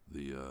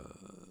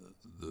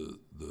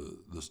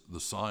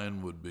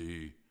sign would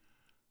be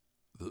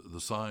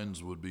the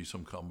signs would be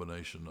some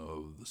combination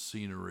of the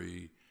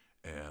scenery,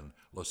 and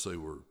let's say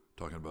we're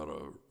talking about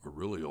a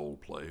really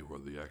old play where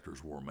the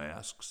actors wore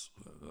masks.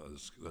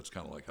 That's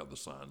kind of like how the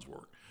signs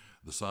work.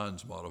 The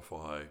signs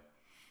modify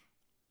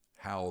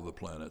how the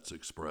planets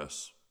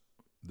express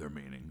their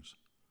meanings.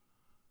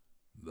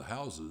 The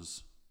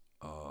houses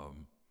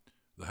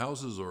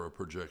are a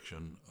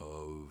projection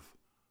of.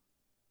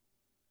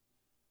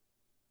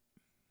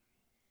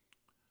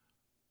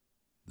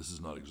 This is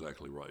not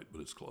exactly right,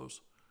 but it's close.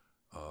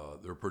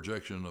 They're a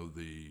projection of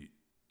the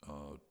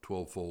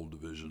 12-fold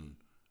division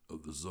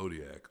of the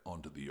zodiac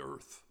onto the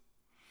earth.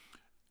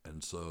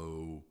 And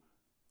so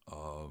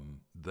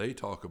they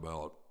talk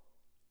about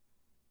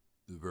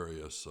the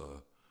various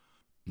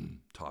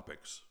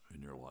topics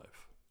in your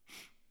life.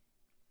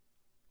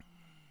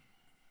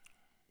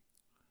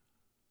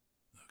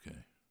 Okay.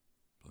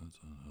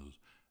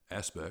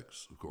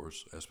 Aspects, of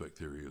course, aspect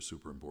theory is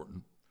super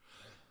important.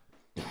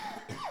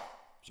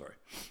 Sorry.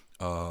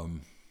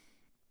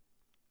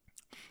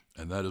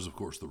 And that is, of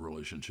course, the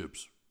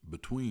relationships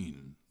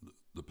between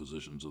the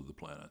positions of the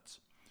planets.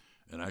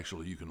 And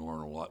actually, you can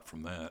learn a lot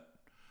from that.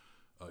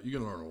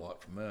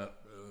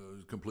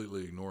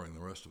 Completely ignoring the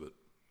rest of it.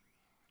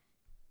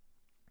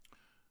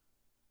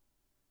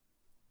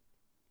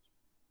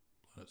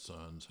 Planet,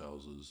 signs,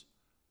 houses.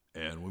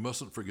 And we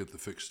mustn't forget the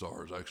fixed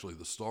stars. Actually,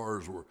 the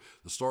stars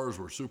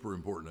were super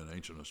important in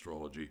ancient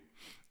astrology.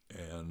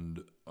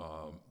 And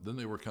then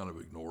they were kind of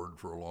ignored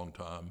for a long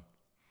time.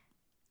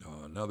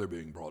 Now they're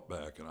being brought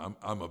back, and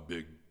I'm a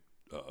big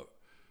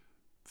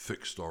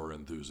fixed star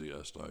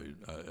enthusiast.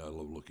 I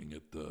love looking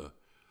at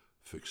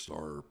fixed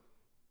star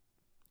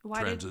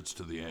transits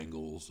to the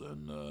angles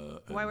and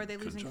why were they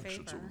losing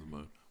conjunctions favor? over the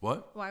moon.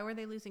 What? Why were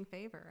they losing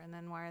favor, and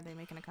then why are they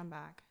making a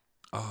comeback?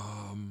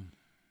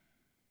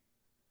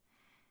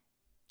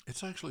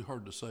 It's actually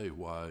hard to say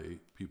why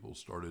people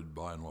started,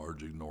 by and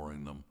large,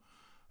 ignoring them.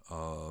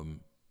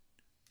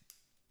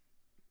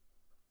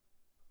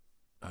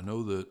 I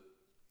know that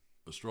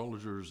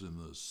astrologers in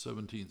the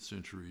 17th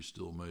century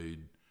still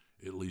made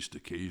at least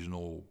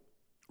occasional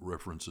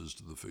references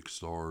to the fixed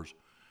stars.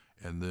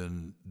 And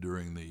then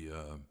during the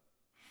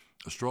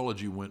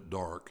astrology went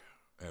dark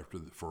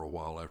for a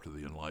while after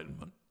the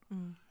Enlightenment,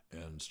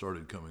 and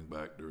started coming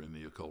back during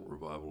the occult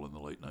revival in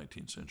the late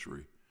 19th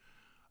century.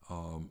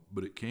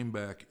 But it came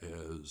back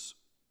as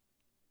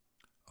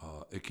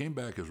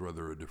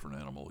rather a different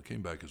animal. It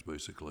came back as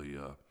basically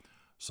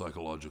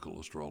psychological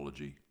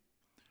astrology.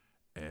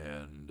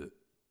 And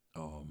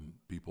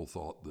people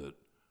thought that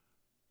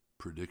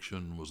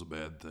prediction was a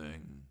bad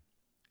thing,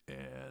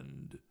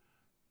 and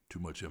too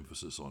much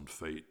emphasis on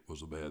fate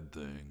was a bad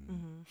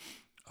thing.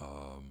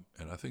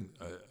 And I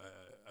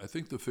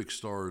think the fixed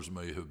stars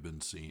may have been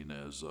seen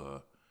as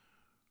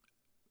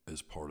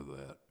part of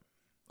that.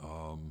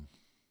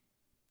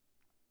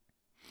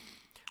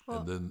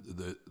 And then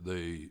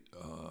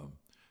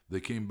they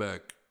came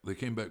back. They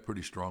came back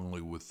pretty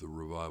strongly with the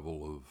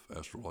revival of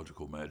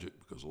astrological magic,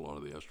 because a lot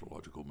of the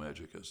astrological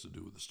magic has to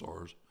do with the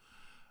stars.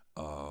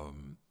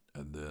 And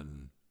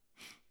then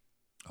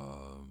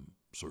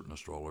certain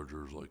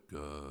astrologers like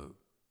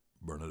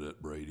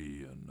Bernadette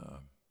Brady and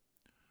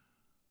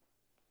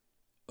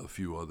a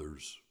few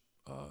others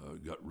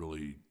got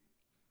really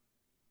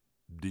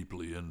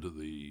deeply into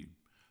the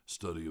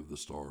study of the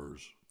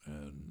stars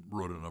and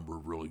wrote a number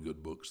of really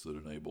good books that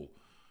enable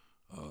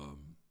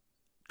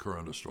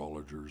current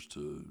astrologers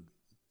to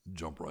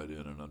jump right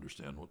in and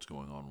understand what's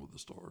going on with the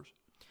stars.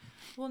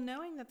 Well,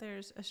 knowing that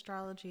there's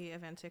astrology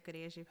of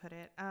antiquity, as you put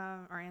it,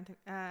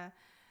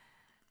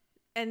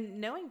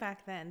 and knowing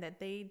back then that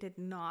they did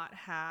not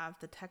have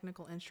the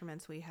technical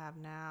instruments we have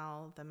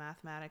now, the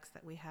mathematics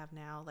that we have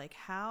now, like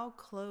how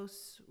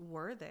close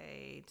were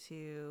they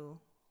to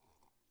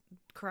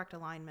correct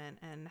alignment,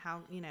 and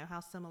how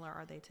similar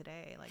are they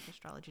today, like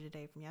astrology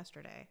today from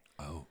yesterday?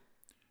 Oh,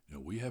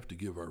 we have to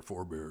give our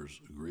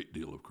forebears a great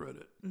deal of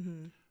credit.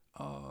 Mm-hmm.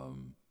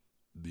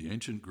 The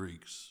ancient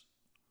Greeks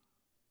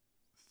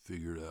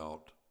figured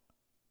out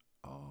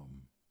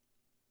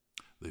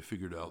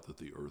that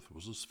the Earth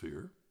was a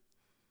sphere,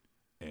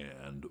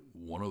 and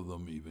one of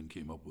them even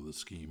came up with a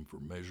scheme for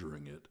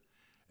measuring it,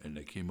 and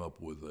they came up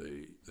with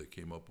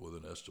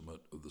an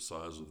estimate of the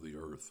size of the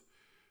Earth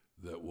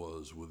that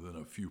was within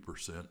a few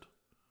percent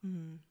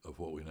of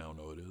what we now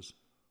know it is.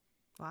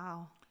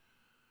 Wow.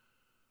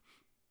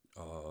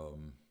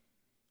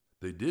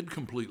 They did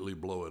completely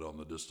blow it on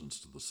the distance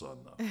to the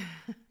sun, though.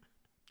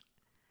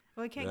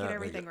 Well, we can't get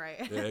everything right.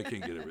 Yeah,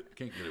 can't get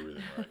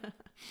everything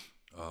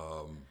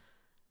right.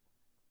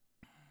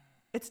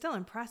 It's still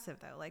impressive,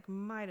 though, like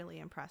mightily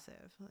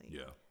impressive. Like,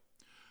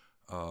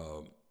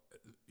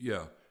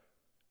 yeah.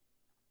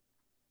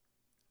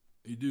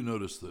 You do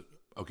notice that,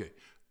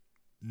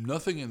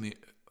 nothing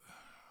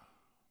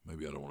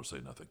maybe I don't want to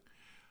say nothing.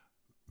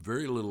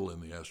 Very little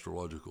in the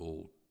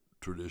astrological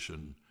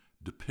tradition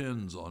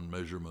depends on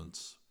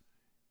measurements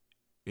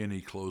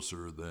any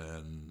closer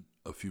than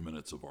a few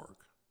minutes of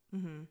arc.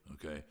 Mm-hmm.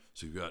 Okay,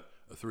 so you've got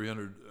a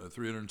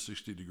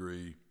 360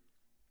 degree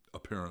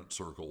apparent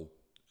circle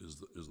is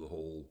the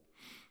whole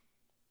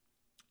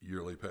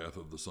yearly path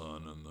of the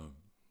sun, and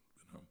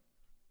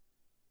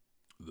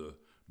the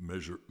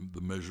measure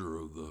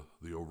of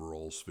the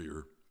overall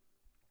sphere.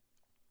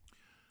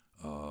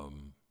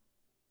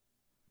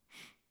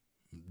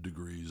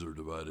 Degrees are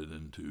divided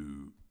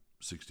into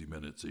 60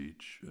 minutes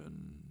each,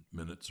 and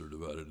minutes are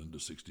divided into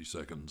 60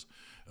 seconds.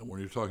 And when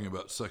you're talking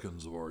about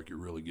seconds of arc, you're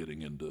really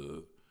getting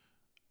into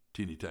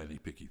teeny tiny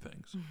picky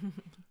things.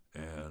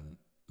 And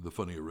the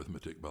funny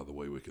arithmetic, by the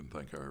way, we can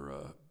thank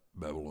our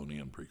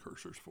Babylonian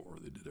precursors for.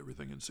 They did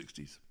everything in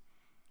 60s.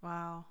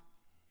 Wow.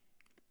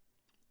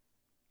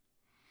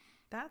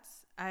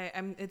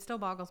 It still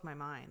boggles my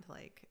mind,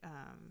 like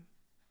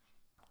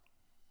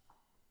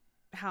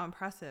how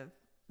impressive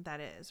that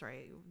is,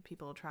 right?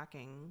 People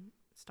tracking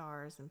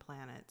stars and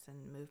planets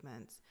and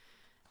movements,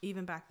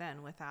 even back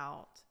then,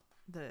 without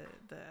the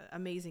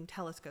amazing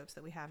telescopes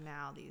that we have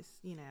now. These,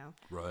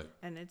 right?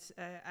 And it's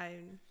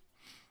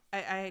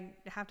I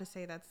have to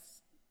say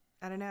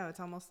I don't know. It's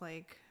almost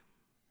like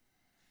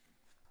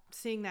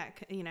seeing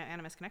that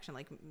animus connection.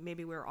 Like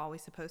maybe we're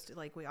always supposed to,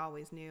 like we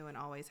always knew and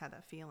always had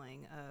that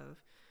feeling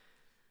of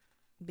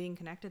being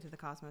connected to the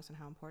cosmos and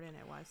how important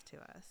it was to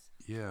us.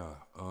 Yeah.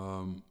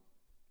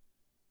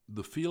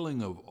 The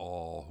feeling of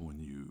awe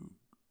when you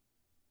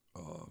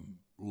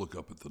look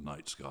up at the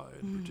night sky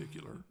in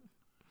particular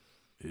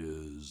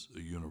is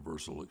a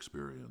universal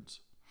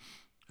experience.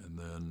 And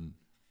then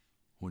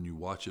when you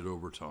watch it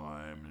over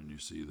time and you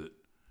see that,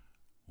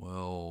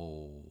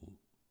 well,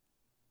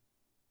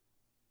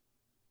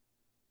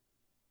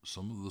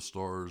 some of the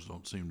stars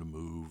don't seem to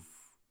move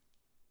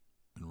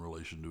in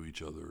relation to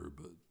each other,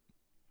 but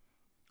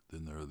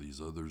then there are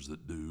these others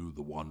that do,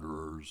 the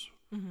wanderers,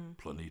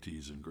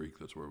 planetes in Greek,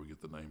 that's where we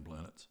get the name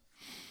planets.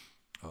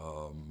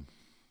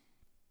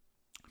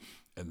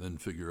 And then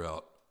figure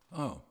out,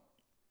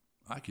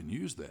 I can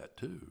use that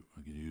too.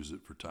 I can use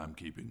it for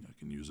timekeeping. I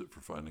can use it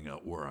for finding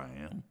out where I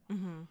am.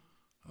 Mm-hmm.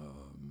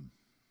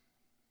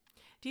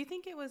 Do you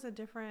think it was a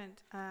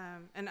different,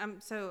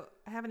 so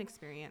I have an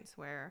experience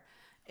where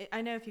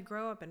I know if you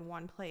grow up in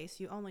one place,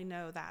 you only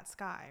know that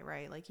sky,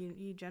 right? Like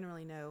you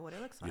generally know what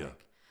it looks like.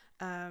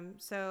 Yeah.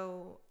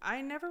 So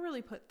I never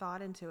really put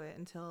thought into it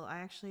until I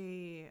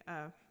actually,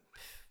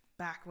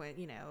 back when,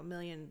 a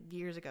million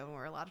years ago when we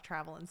were allowed to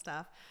travel and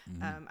stuff.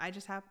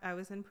 I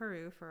was in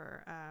Peru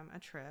for a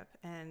trip,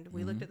 and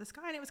we looked at the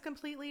sky and it was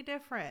completely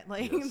different.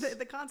 Like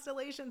the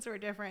constellations were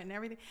different and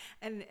everything.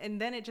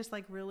 And then it just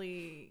like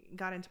really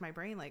got into my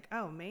brain, like,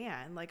 oh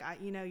man, like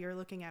you're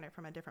looking at it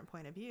from a different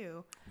point of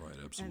view. Right.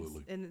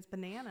 Absolutely. And it's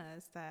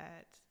bananas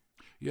that.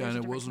 Yeah. And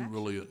it wasn't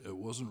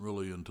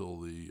really until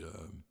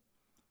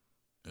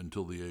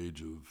the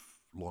age of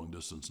long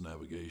distance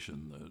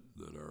navigation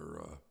that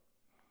our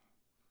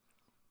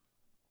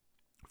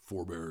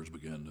forebears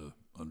began to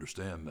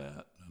understand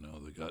that.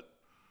 They got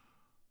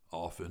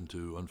off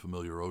into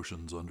unfamiliar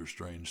oceans under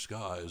strange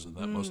skies, and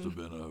that must have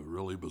been a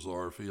really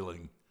bizarre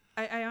feeling.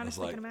 I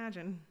honestly can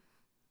imagine.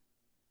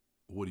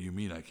 What do you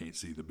mean I can't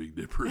see the Big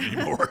Dipper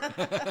anymore?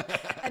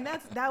 And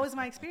that was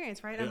my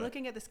experience, right? Yeah. I'm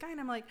looking at the sky and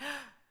I'm like,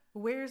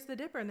 where's the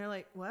Dipper? And they're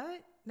like,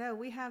 what? No,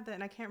 we have the,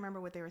 and I can't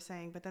remember what they were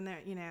saying, but then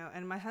they're,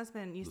 and my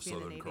husband used to be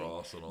in the Navy. Southern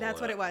Cross and all That's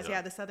that. what it was.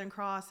 Yeah. The Southern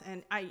Cross.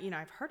 And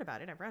I've heard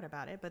about it. I've read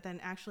about it, but then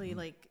actually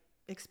like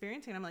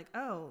experiencing, I'm like,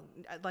 oh,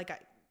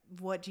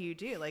 what do you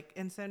do? Like,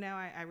 and so now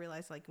I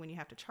realize like when you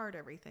have to chart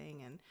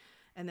everything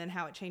and then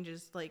how it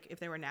changes, like if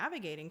they were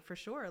navigating for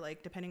sure,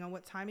 like depending on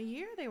what time of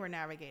year they were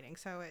navigating.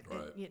 So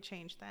it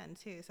changed then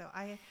too. So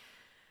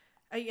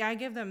I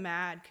give them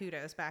mad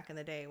kudos back in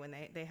the day when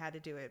they had to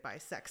do it by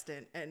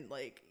sextant and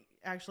like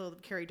actually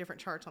carry different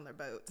charts on their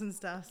boats and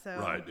stuff. So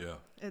right, yeah,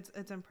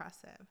 it's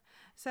impressive.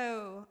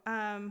 So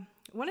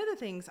one of the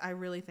things I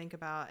really think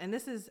about, and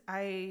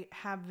I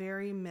have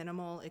very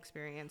minimal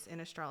experience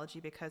in astrology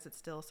because it's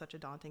still such a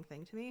daunting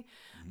thing to me,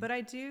 but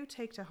I do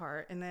take to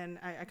heart, and then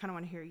I kind of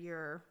want to hear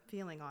your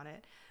feeling on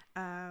it.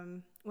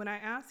 When I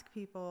ask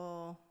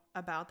people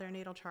about their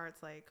natal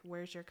charts, like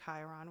where's your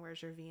Chiron,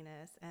 where's your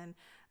Venus, and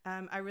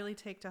I really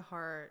take to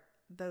heart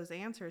those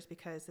answers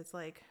because it's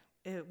like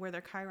where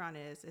their Chiron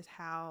is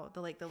how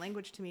the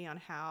language to me on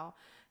how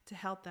to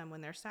help them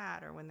when they're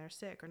sad or when they're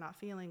sick or not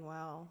feeling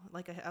well,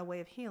 like a way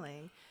of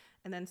healing.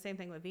 And then same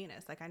thing with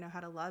Venus. Like I know how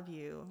to love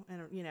you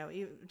and,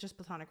 just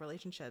platonic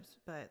relationships,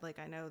 but like,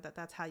 I know that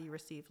that's how you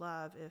receive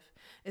love.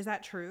 Is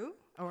that true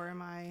or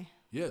am I?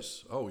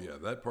 Yes. Oh yeah.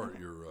 That part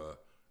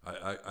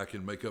I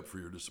can make up for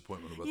your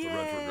disappointment about Yay! the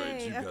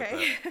retrogrades.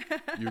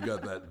 You Okay.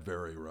 got that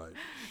very right.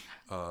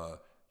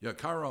 Yeah.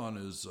 Chiron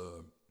is,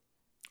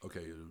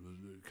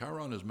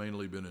 Chiron has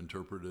mainly been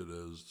interpreted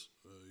as,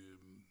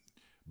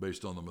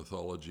 based on the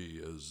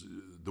mythology, as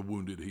the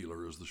wounded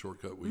healer is the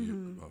shortcut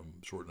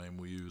short name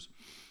we use,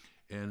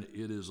 and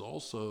it is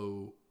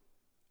also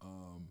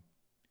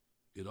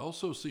it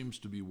also seems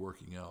to be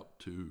working out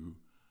to.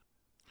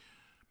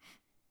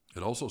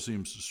 It also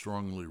seems to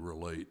strongly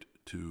relate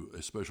to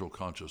a special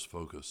conscious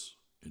focus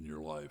in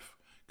your life,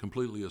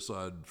 completely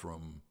aside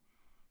from.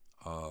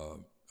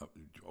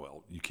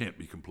 Well, you can't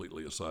be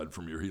completely aside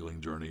from your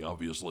healing journey,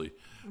 obviously,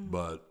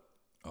 but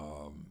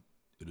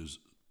it is.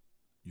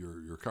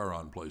 Your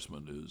Chiron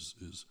placement is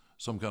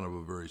some kind of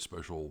a very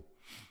special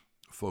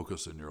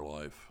focus in your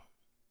life.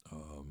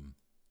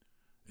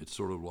 It's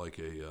sort of like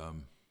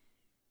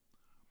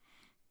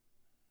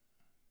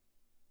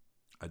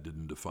I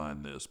didn't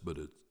define this, but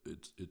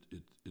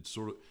it's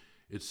sort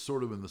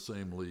of in the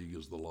same league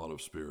as the lot of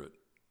spirit.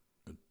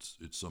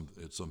 It's an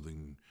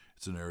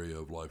area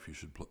of life you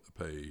should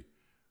pay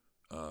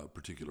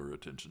particular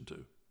attention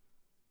to.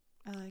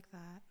 I like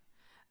that.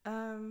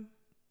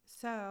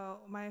 So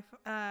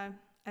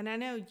and I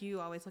know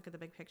you always look at the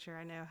big picture.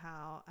 I know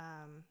how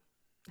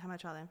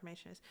much all the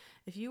information is.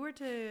 If you were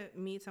to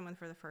meet someone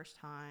for the first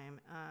time,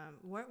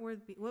 what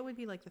would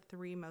be like the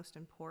 3 most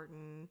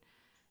important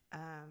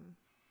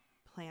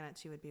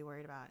planets you would be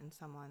worried about in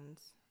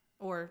someone's,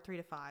 or 3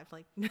 to 5?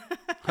 Like,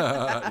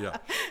 Yeah.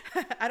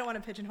 I don't want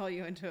to pigeonhole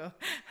you into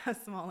a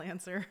small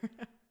answer.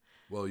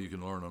 Well, you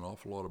can learn an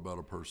awful lot about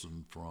a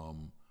person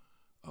from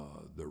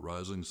their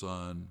rising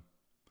sign,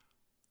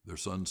 their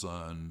sun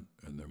sign,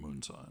 and their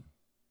moon sign.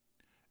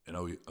 And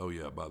oh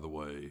yeah, by the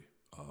way,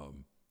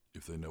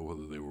 if they know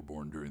whether they were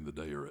born during the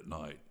day or at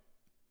night,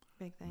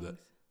 Big things.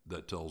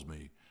 That tells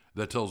me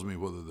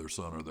whether their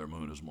sun or their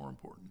moon is more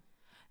important.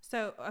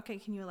 So, okay,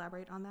 can you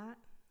elaborate on that?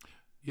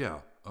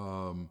 Yeah,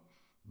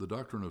 the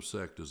doctrine of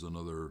sect is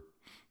another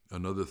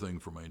thing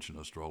from ancient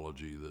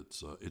astrology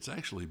that's it's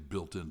actually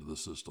built into the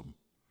system.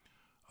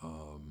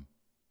 And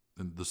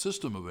the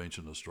system of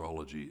ancient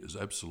astrology is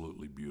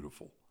absolutely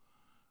beautiful.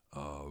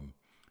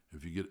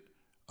 If you get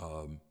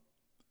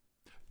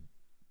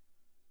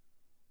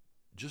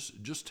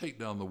just take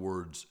down the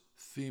words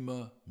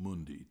Thema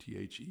Mundi,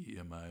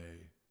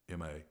 Mundi,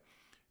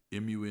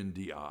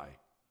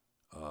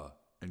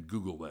 and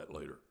Google that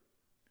later.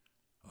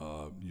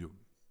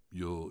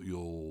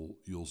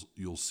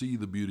 You'll see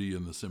the beauty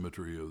and the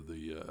symmetry of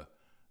the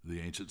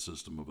ancient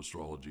system of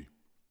astrology.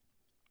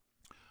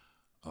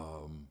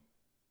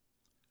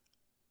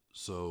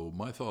 So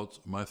my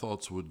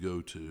thoughts would go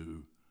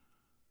to,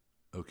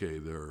 okay,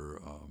 there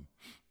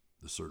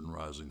the certain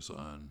rising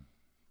sign,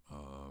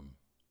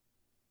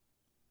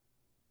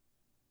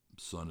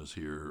 sun is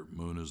here,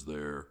 moon is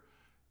there,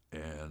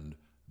 and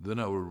then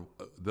I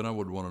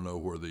would want to know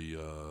where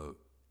the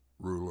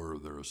ruler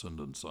of their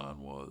ascendant sign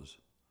was.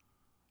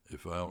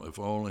 If I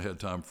only had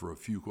time for a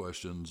few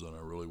questions and I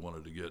really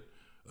wanted to get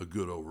a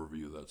good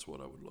overview, that's what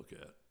I would look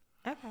at.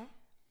 Okay.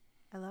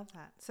 I love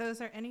that. So is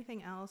there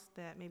anything else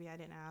that maybe I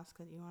didn't ask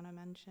that you want to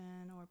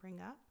mention or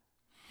bring up?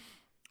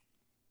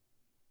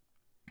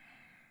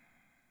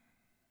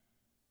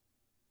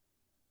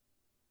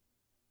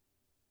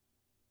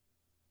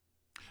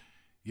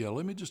 Yeah,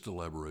 let me just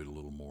elaborate a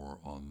little more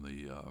on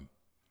the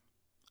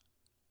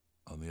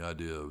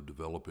idea of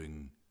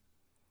developing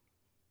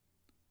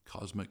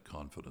cosmic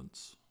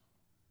confidence.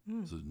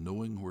 So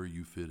knowing where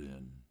you fit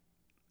in,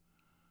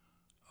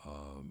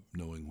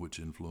 knowing which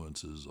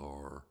influences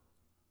are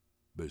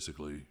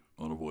basically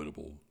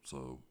unavoidable,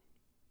 so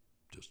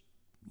just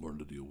learn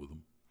to deal with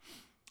them,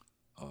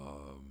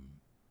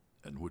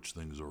 and which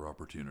things are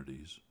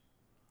opportunities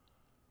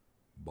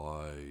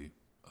by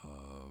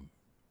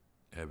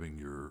having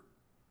your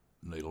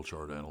natal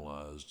chart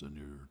analyzed and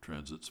your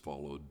transits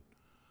followed.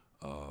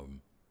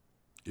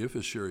 If,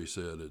 as Sherry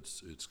said,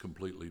 it's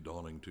completely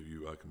dawning to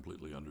you, I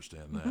completely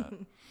understand that.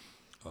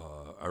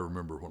 I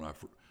remember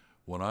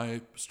when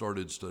I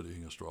started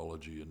studying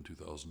astrology in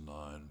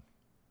 2009,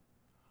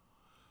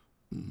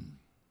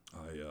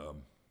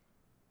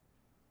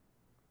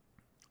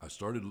 I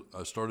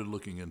started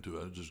looking into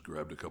it. I just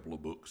grabbed a couple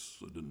of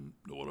books. I didn't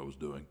know what I was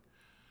doing.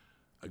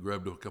 I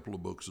grabbed a couple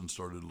of books and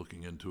started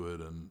looking into it,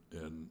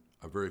 and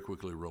I very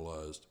quickly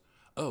realized,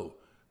 oh,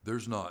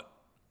 there's not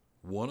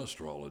one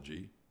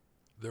astrology.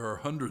 There are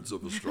hundreds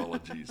of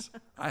astrologies.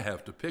 I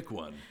have to pick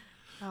one.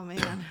 Oh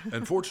man!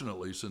 And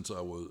fortunately, since I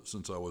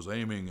was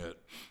aiming at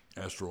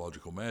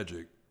astrological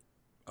magic,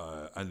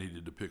 I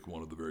needed to pick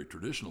one of the very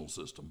traditional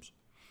systems.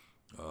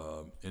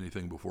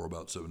 Anything before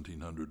about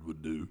 1700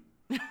 would do.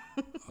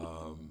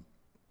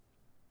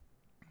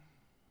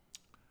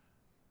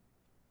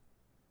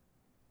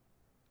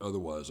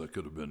 Otherwise, I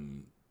could have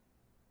been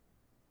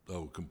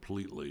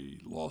completely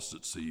lost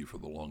at sea for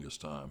the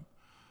longest time.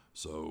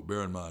 So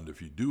bear in mind,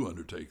 if you do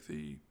undertake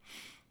the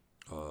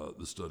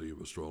study of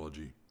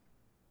astrology,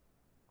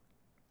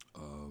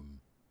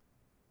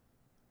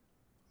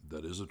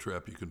 that is a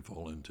trap you can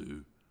fall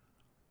into.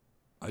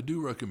 I do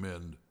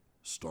recommend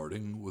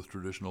starting with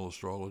traditional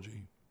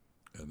astrology,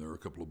 and there are a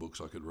couple of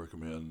books I could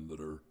recommend that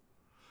are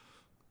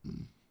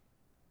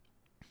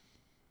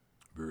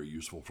very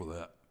useful for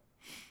that.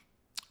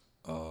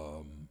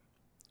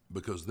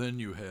 Because then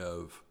you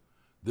have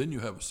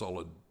a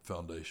solid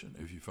foundation.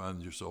 If you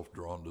find yourself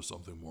drawn to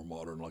something more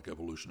modern like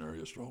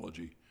evolutionary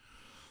astrology,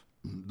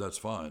 that's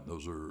fine.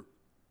 Those are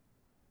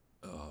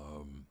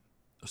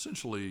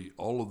essentially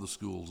all of the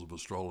schools of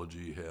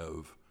astrology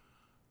have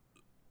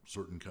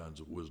certain kinds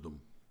of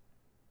wisdom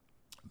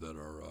that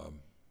are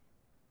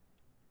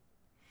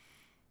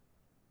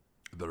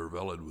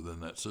valid within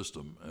that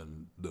system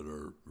and that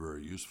are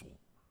very useful.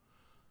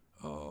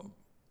 I'm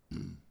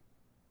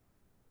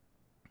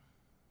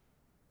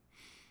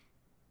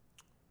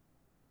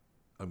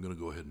going to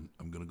go ahead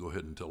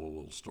and tell a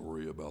little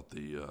story about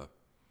the.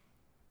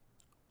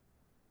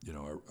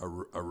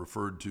 I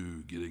referred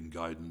to getting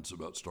guidance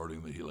about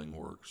starting the healing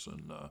works,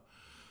 and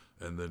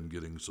then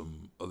getting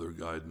some other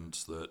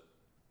guidance that,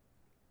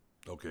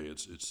 okay,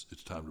 it's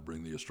time to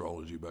bring the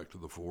astrology back to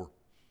the fore.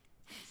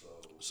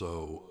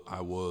 So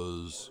I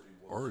was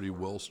already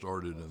well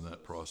started in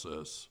that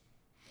process.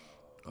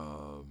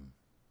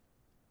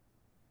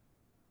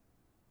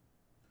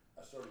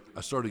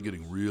 I started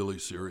getting really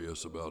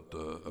serious about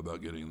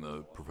getting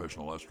the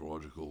professional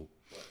astrological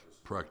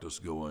practice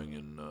going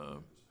in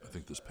I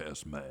think this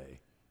past May,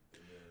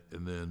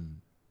 and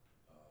then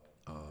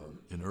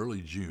in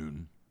early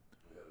June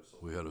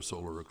we had a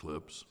solar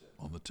eclipse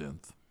on the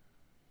 10th.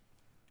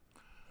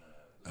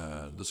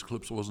 This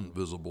eclipse wasn't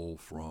visible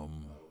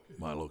from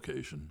my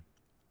location,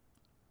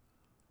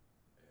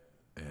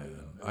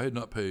 and I had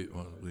not paid.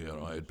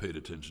 I had paid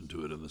attention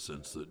to it in the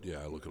sense that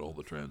I look at all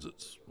the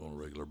transits on a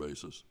regular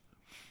basis.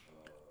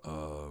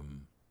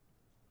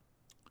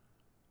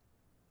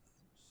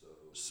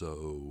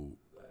 So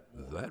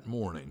that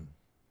morning,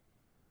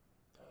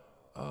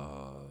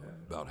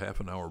 about half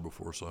an hour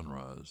before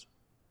sunrise,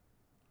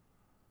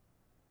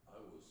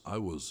 I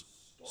was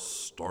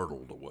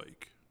startled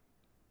awake.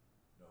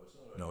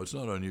 No, it's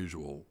not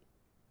unusual.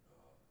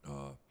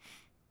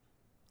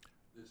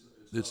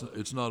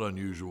 It's not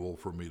unusual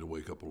for me to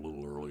wake up a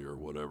little early or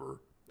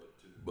whatever,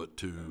 but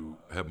to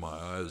have my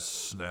eyes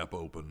snap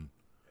open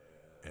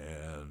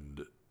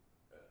and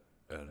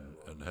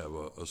have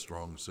a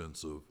strong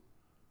sense of,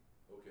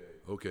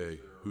 okay,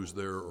 who's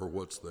there or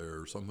what's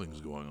there? Something's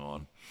going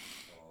on.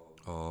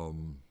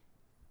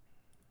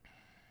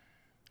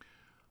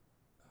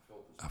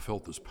 I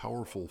felt this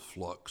powerful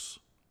flux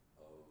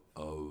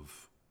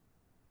of,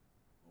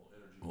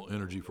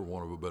 energy for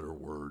want of a better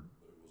word,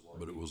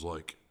 but it was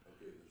like,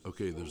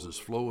 okay, there's this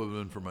flow of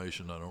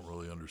information. I don't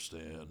really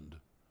understand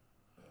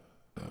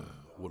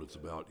what it's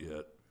about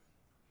yet.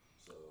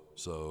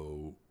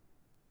 So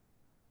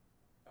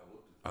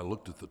I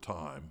looked at the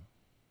time,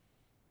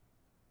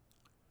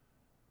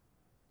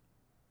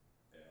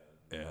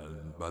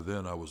 and by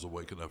then I was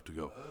awake enough to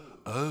go,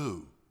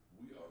 oh,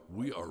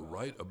 we are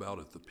right about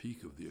at the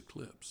peak of the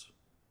eclipse,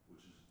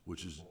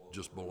 which is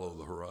just below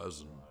the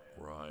horizon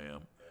where I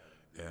am.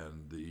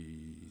 And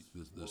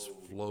this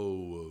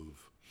flow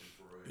of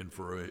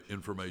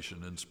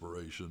information,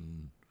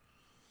 inspiration,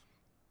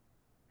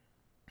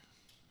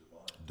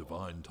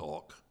 divine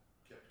talk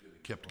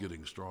kept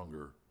getting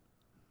stronger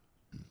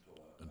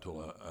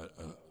until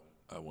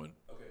I went,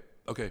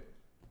 okay,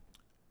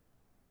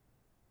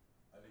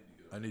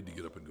 I need to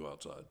get up and go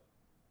outside.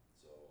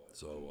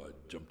 So I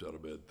jumped out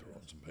of bed, threw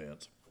on some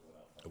pants,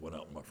 I went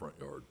out in my front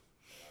yard,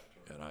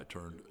 and I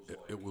turned.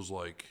 It was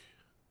like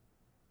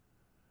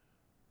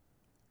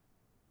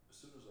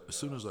as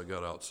soon as I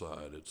got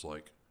outside, it's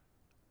like,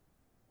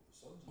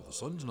 well, the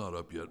sun's not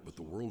up yet, but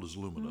the world is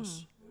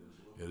luminous.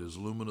 It is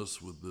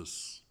luminous with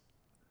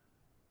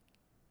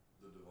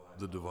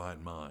the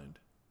divine mind.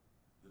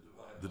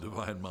 The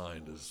divine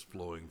mind is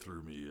flowing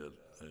through me.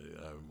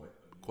 I'm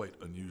quite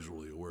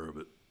unusually aware of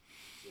it.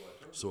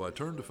 So I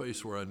turned to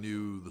face where I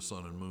knew the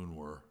sun and moon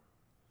were.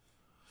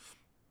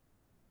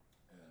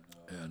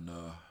 And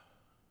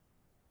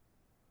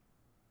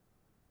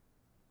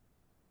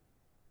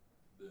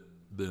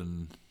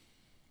then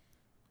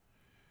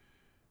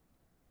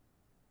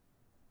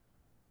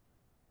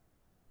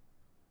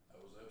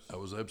I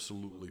was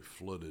absolutely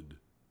flooded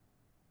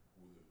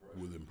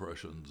with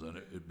impressions, and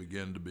it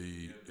began to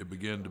be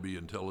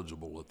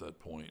intelligible at that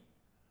point.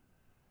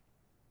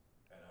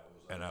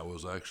 And I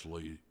was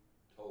actually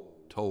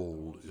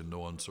told in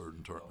no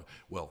uncertain terms.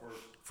 Well,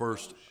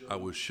 first I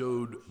was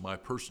showed my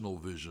personal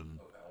vision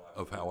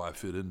of how I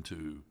fit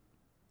into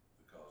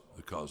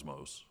the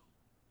cosmos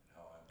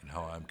and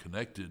how I'm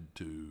connected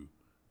to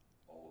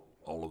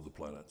all of the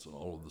planets and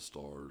all of the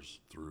stars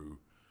through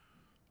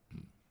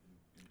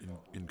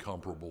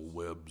incomparable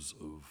webs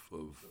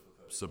of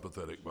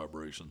sympathetic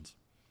vibrations.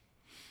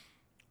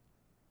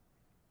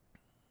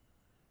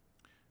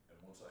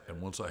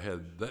 And once I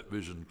had that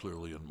vision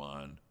clearly in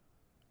mind,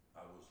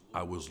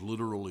 I was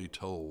literally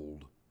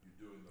told,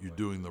 you're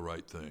doing the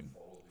right thing.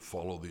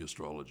 Follow the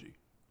astrology.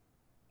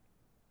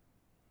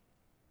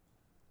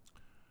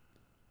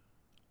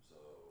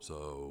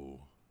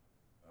 So,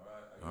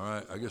 all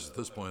right, I guess at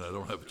this point I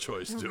don't have a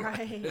choice, do I?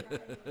 Right.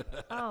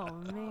 Oh,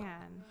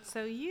 man.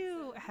 So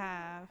you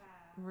have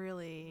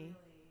really,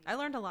 I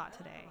learned a lot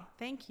today.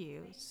 Thank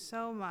you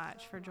so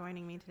much for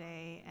joining me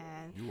today.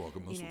 And You're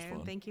welcome. This was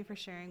fun. Thank you for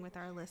sharing with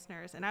our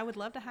listeners. And I would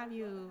love to have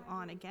you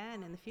on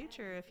again in the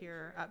future if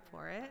you're up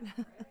for it.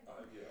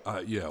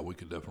 Yeah, we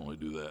could definitely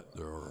do that.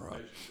 There are,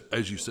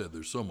 as you said,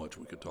 there's so much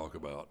we could talk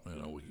about.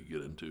 We could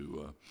get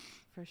into.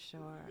 For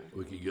sure.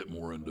 We could get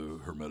more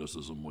into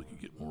Hermeticism. We could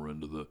get more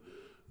into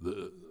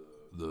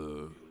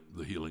the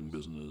healing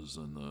business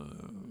and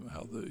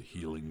how the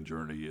healing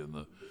journey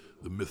and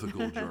the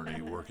mythical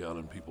journey work out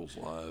in people's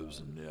lives.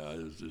 And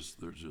there's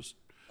just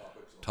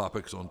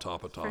topics on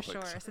top of topics. For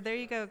sure. So there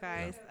you go,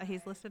 guys. Yeah.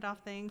 He's listed off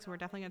things we're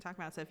definitely going to talk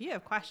about. So if you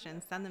have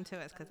questions, send them to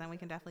us because then we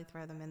can definitely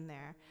throw them in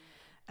there.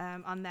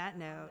 On that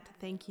note,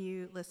 thank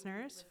you,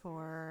 listeners,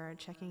 for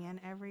checking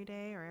in every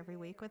day or every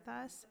week with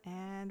us,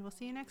 and we'll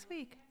see you next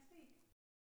week.